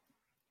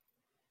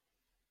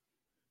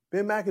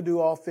 Ben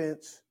McAdoo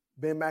offense,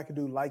 Ben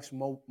McAdoo likes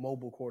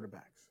mobile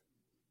quarterbacks.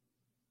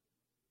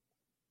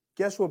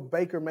 Guess what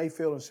Baker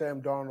Mayfield and Sam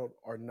Darnold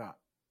are not?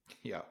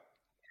 Yeah.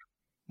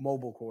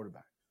 Mobile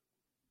quarterbacks.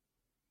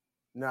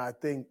 Now, I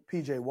think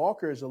P.J.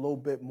 Walker is a little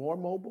bit more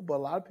mobile, but a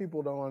lot of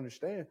people don't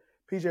understand.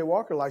 P.J.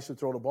 Walker likes to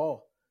throw the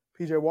ball.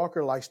 P.J.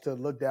 Walker likes to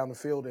look down the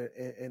field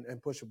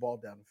and push the ball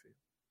down the field.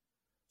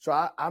 So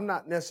I'm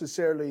not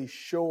necessarily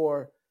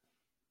sure.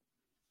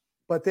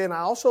 But then I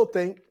also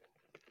think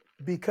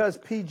because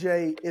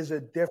P.J. is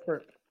a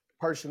different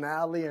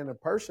personality and a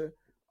person,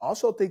 I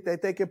also think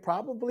that they could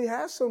probably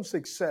have some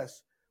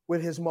success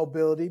with his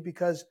mobility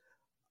because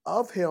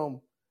of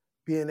him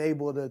being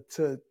able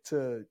to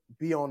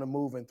be on the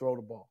move and throw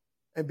the ball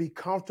and be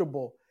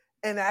comfortable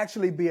and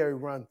actually be a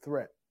run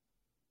threat.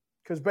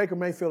 Because Baker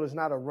Mayfield is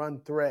not a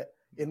run threat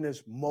in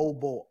this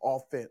mobile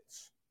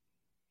offense.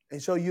 And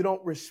so you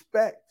don't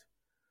respect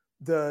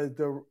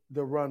the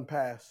run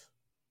pass.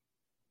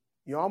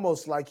 You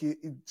almost like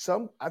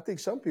I think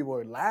some people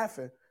are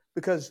laughing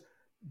because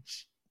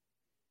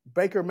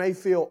Baker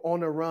Mayfield on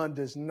the run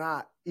does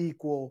not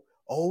equal,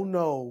 oh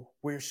no,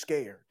 we're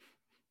scared.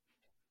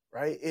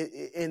 Right?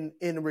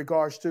 In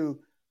regards to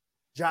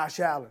Josh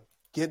Allen,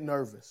 get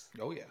nervous.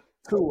 Oh, yeah.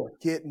 Tua,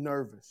 get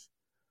nervous.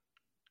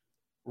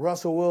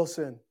 Russell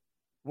Wilson,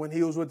 when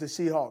he was with the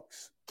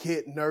Seahawks,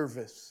 get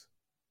nervous.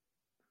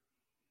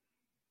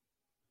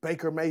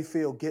 Baker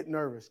Mayfield, get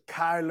nervous.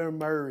 Kyler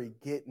Murray,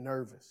 get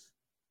nervous.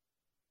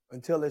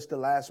 Until it's the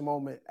last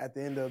moment at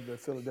the end of the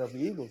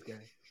Philadelphia Eagles game.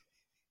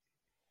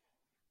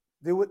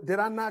 Did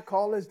I not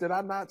call this? Did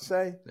I not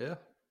say Yeah.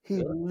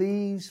 he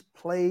leaves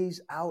plays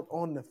out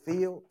on the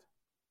field?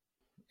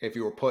 If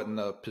you were put in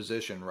the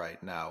position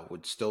right now,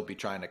 would still be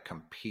trying to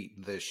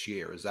compete this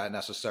year. Is that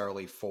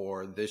necessarily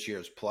for this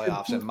year's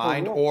playoffs in Compete for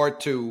mind, what? or What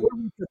to? are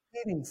we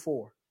competing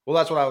for? Well,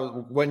 that's what I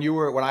was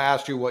when I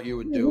asked you what you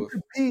would You do.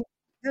 compete.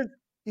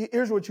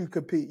 Here's what you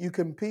compete. You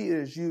compete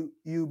is you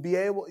be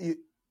able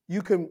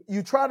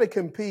you try to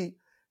compete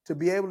to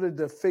be able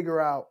to figure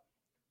out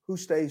who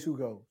stays, who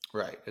goes.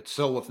 Right. It's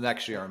still with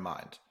next year in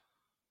mind.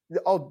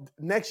 Oh,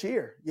 next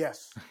year,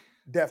 yes,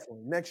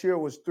 definitely. Next year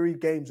was 3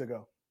 games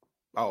ago.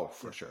 Oh,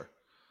 for Yeah. sure.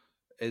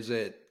 Is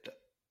it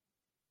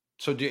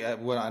so? Do you,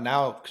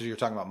 now because you're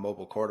talking about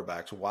mobile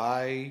quarterbacks,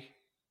 why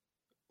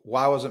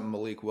wasn't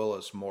Malik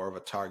Willis more of a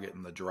target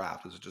in the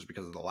draft? Is it just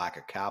because of the lack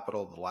of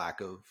capital, the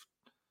lack of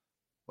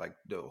like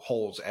the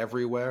holes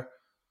everywhere?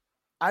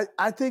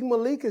 I think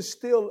Malik is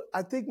still.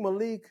 I think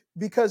Malik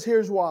because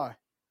here's why.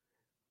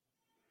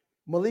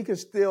 Malik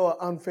is still an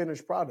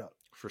unfinished product.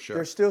 For sure.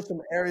 There's still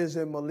some areas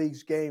in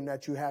Malik's game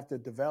that you have to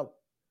develop,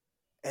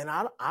 and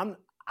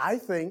I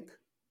think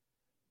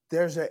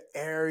there's an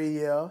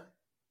area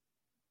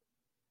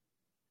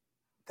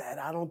that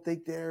I don't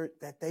think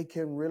they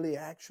can really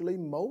actually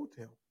mold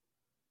him.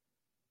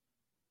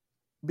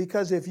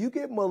 Because if you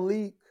get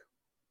Malik,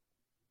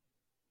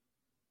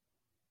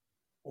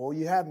 well,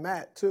 you have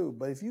Matt too,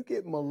 but if you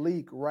get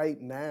Malik right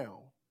now,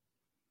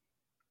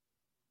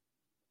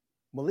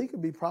 Malik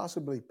could be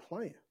possibly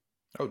playing.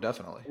 Oh,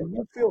 definitely. Do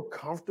you feel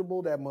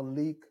comfortable that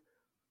Malik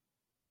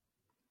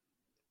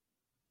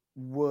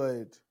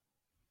would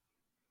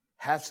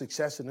have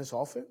success in this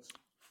offense?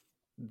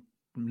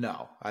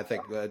 No, I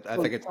think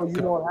it's. So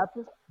you know what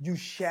happens? You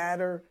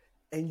shatter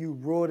and you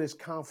ruin his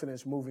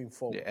confidence moving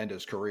forward. Yeah, end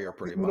his career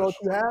pretty You much. know what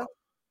you have?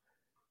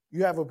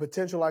 You have a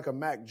potential like a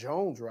Mac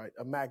Jones right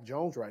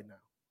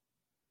now,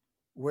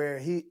 where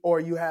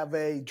you have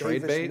a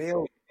Trade Davis bait?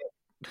 Mills,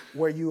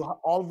 where you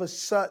all of a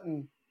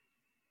sudden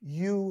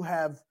you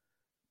have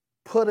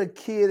put a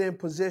kid in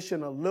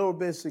position a little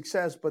bit of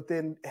success, but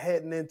then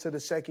heading into the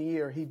second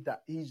year,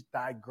 he's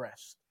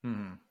digressed.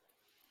 Mm-hmm.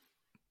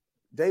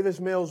 Davis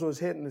Mills was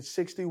hitting the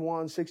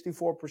 61, 64%,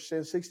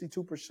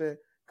 62%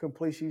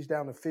 completion. He's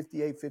down to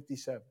 58,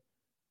 57.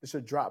 It's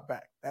a drop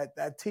back.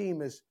 That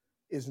team is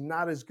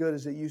not as good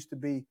as it used to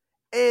be,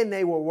 and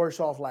they were worse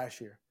off last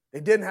year. They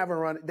didn't have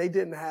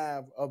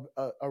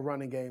a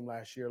running game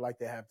last year like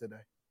they have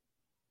today.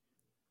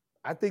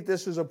 I think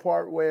this is a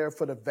part where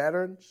for the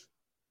veterans,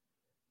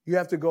 you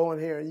have to go in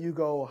here and you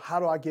go, how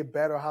do I get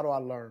better? How do I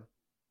learn?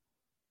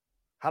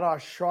 How do I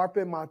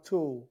sharpen my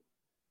tool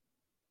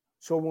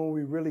so when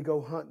we really go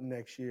hunting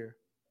next year,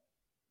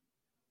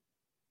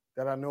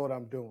 that I know what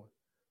I'm doing?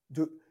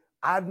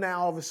 I've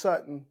now all of a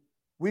sudden,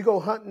 we go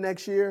hunting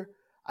next year,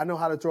 I know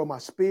how to throw my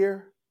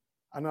spear.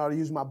 I know how to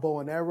use my bow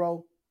and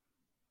arrow.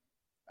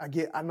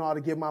 I know how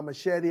to get my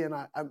machete, and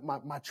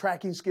my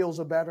tracking skills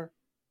are better.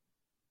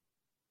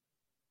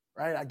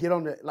 Right? I get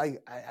on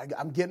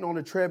I'm getting on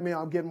the treadmill.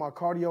 I'm getting my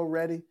cardio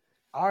ready.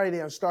 Already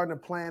I'm starting to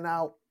plan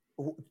out,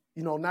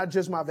 not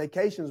just my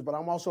vacations, but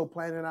I'm also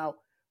planning out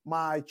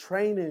my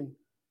training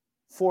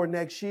for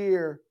next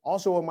year,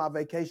 also on my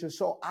vacation,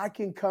 so I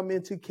can come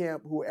into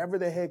camp, whoever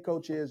the head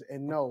coach is,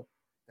 and know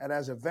that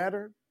as a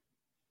veteran,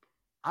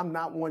 I'm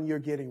not one you're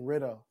getting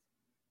rid of.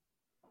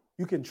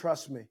 You can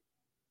trust me.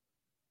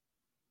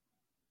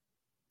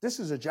 This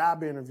is a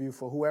job interview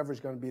for whoever's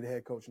going to be the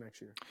head coach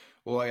next year.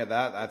 Well,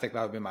 yeah, I think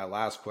that would be my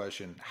last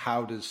question.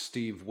 How does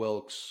Steve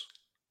Wilks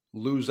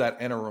lose that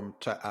interim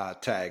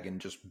tag and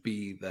just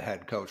be the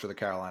head coach of the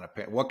Carolina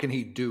Panthers? What can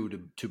he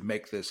do to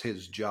make this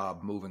his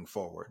job moving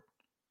forward?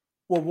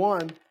 Well,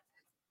 one,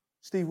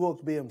 Steve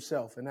Wilks be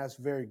himself, and that's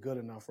very good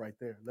enough right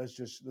there. Let's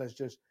just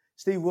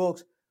Steve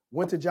Wilks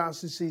went to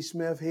Johnson C.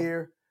 Smith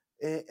here,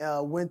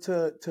 went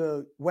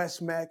to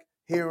West Mac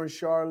here in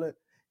Charlotte.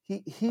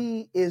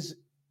 He is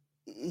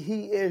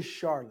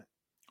Charlotte.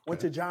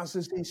 Went to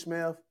Johnson C.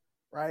 Smith,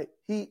 right?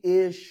 He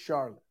is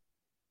Charlotte.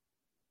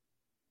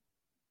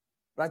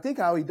 But I think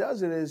how he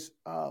does it is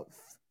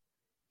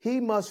he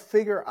must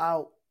figure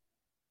out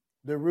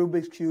the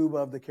Rubik's Cube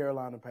of the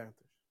Carolina Panthers.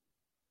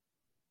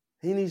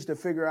 He needs to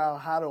figure out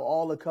how do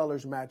all the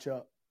colors match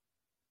up.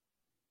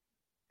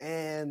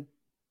 And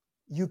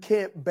you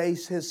can't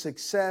base his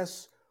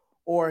success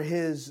or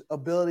his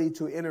ability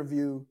to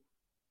interview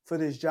for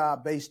this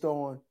job based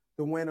on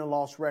the win and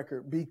loss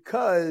record,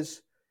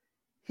 because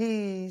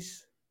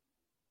he's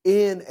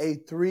a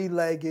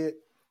three-legged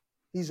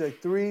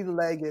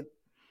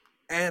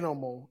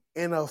animal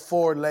in a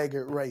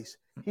four-legged race.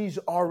 He's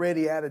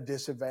already at a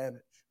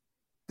disadvantage.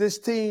 This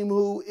team,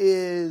 who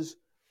is,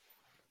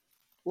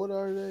 what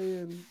are they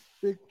in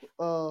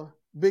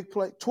big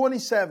play?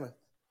 27th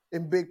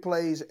in big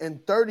plays and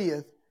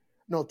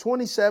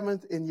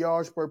 27th in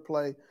yards per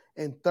play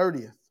and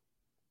 30th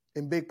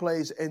in big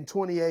plays and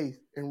 28th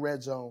in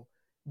red zone.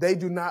 They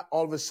do not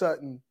all of a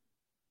sudden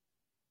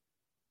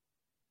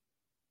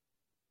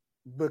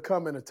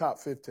become in the top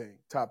 15,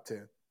 top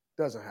 10.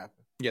 Doesn't happen.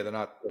 Yeah, they're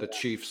not the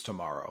Chiefs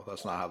tomorrow.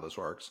 That's not how this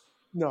works.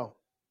 No.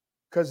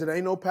 Because it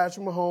ain't no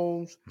Patrick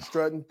Mahomes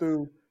strutting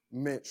through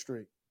Mint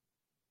Street.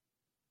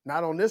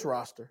 Not on this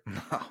roster.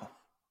 No.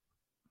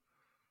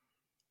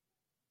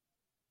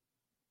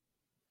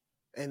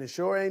 And it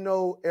sure ain't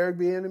no Eric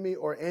Bieniemy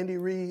or Andy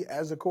Reid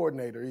as a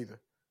coordinator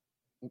either.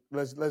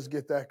 Let's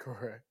get that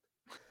correct.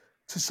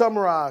 To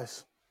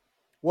summarize,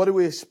 what do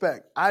we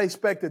expect? I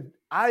expect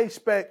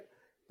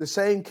the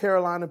same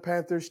Carolina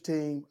Panthers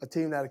team, a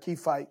team that'll keep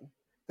fighting,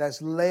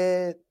 that's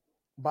led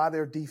by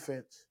their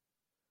defense,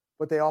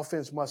 but their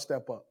offense must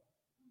step up.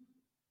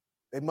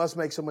 They must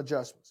make some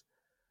adjustments.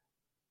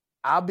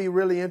 I'll be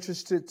really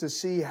interested to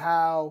see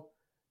how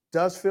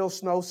does Phil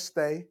Snow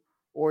stay,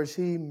 or is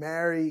he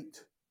married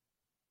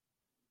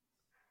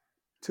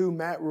to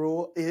Matt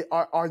Rhule?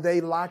 Are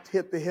they locked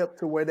hip to hip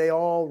to where they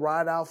all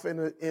ride off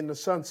in the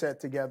sunset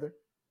together?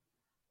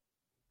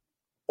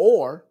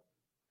 Or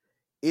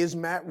is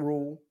Matt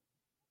Rhule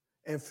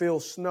and Phil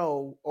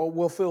Snow, or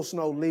will Phil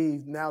Snow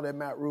leave now that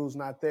Matt Rule's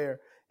not there?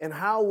 And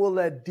how will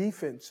that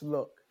defense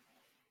look?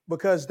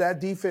 Because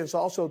that defense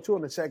also, too,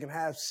 in the second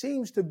half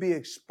seems to be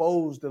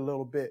exposed a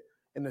little bit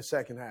in the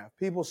second half.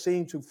 People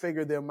seem to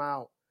figure them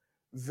out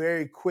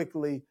very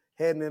quickly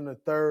heading in the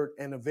third,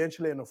 and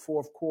eventually in the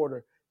fourth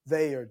quarter,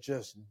 they are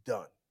just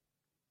done.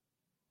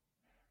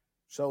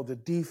 So the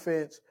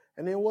defense,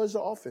 and then what does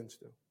the offense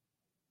do?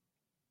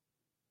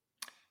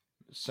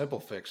 The simple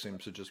fix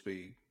seems to just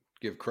be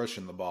give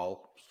Christian the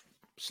ball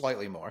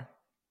slightly more.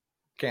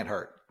 Can't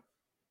hurt.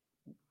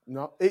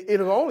 No,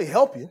 it'll only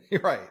help you.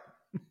 You're right.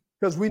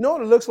 Because we know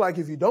what it looks like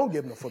if you don't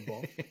give him the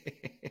football,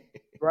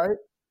 right?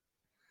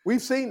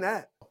 We've seen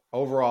that.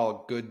 Overall,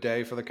 a good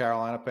day for the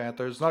Carolina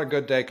Panthers. Not a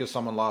good day because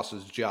someone lost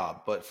his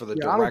job, but for the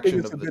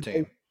direction of the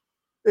team.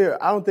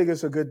 I don't think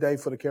it's a good day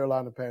for the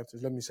Carolina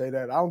Panthers. Let me say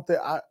that.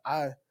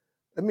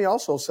 Let me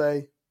also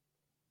say,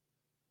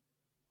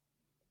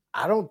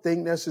 I don't think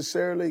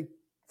necessarily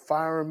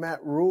firing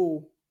Matt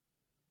Rhule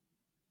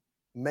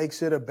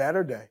makes it a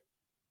better day.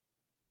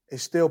 It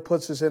still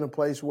puts us in a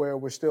place where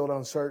we're still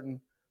uncertain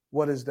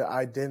what is the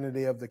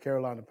identity of the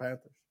Carolina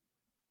Panthers.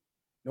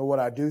 What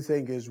I do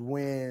think is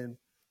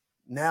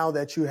now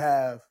that you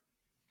have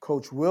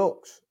Coach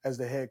Wilkes as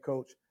the head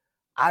coach,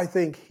 I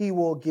think he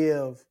will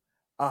give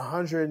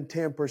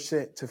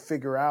 110% to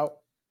figure out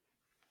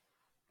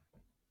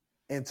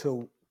and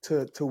to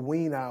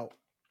wean out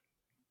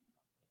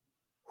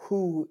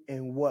who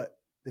and what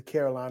the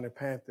Carolina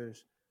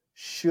Panthers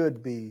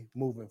should be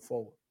moving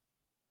forward.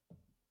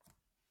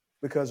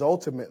 Because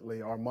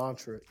ultimately our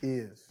mantra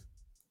is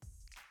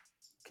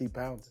keep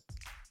pounding.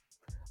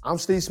 I'm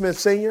Steve Smith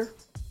Sr.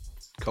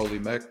 Coley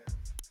Mick.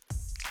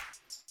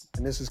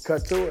 And this is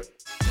Cut to It.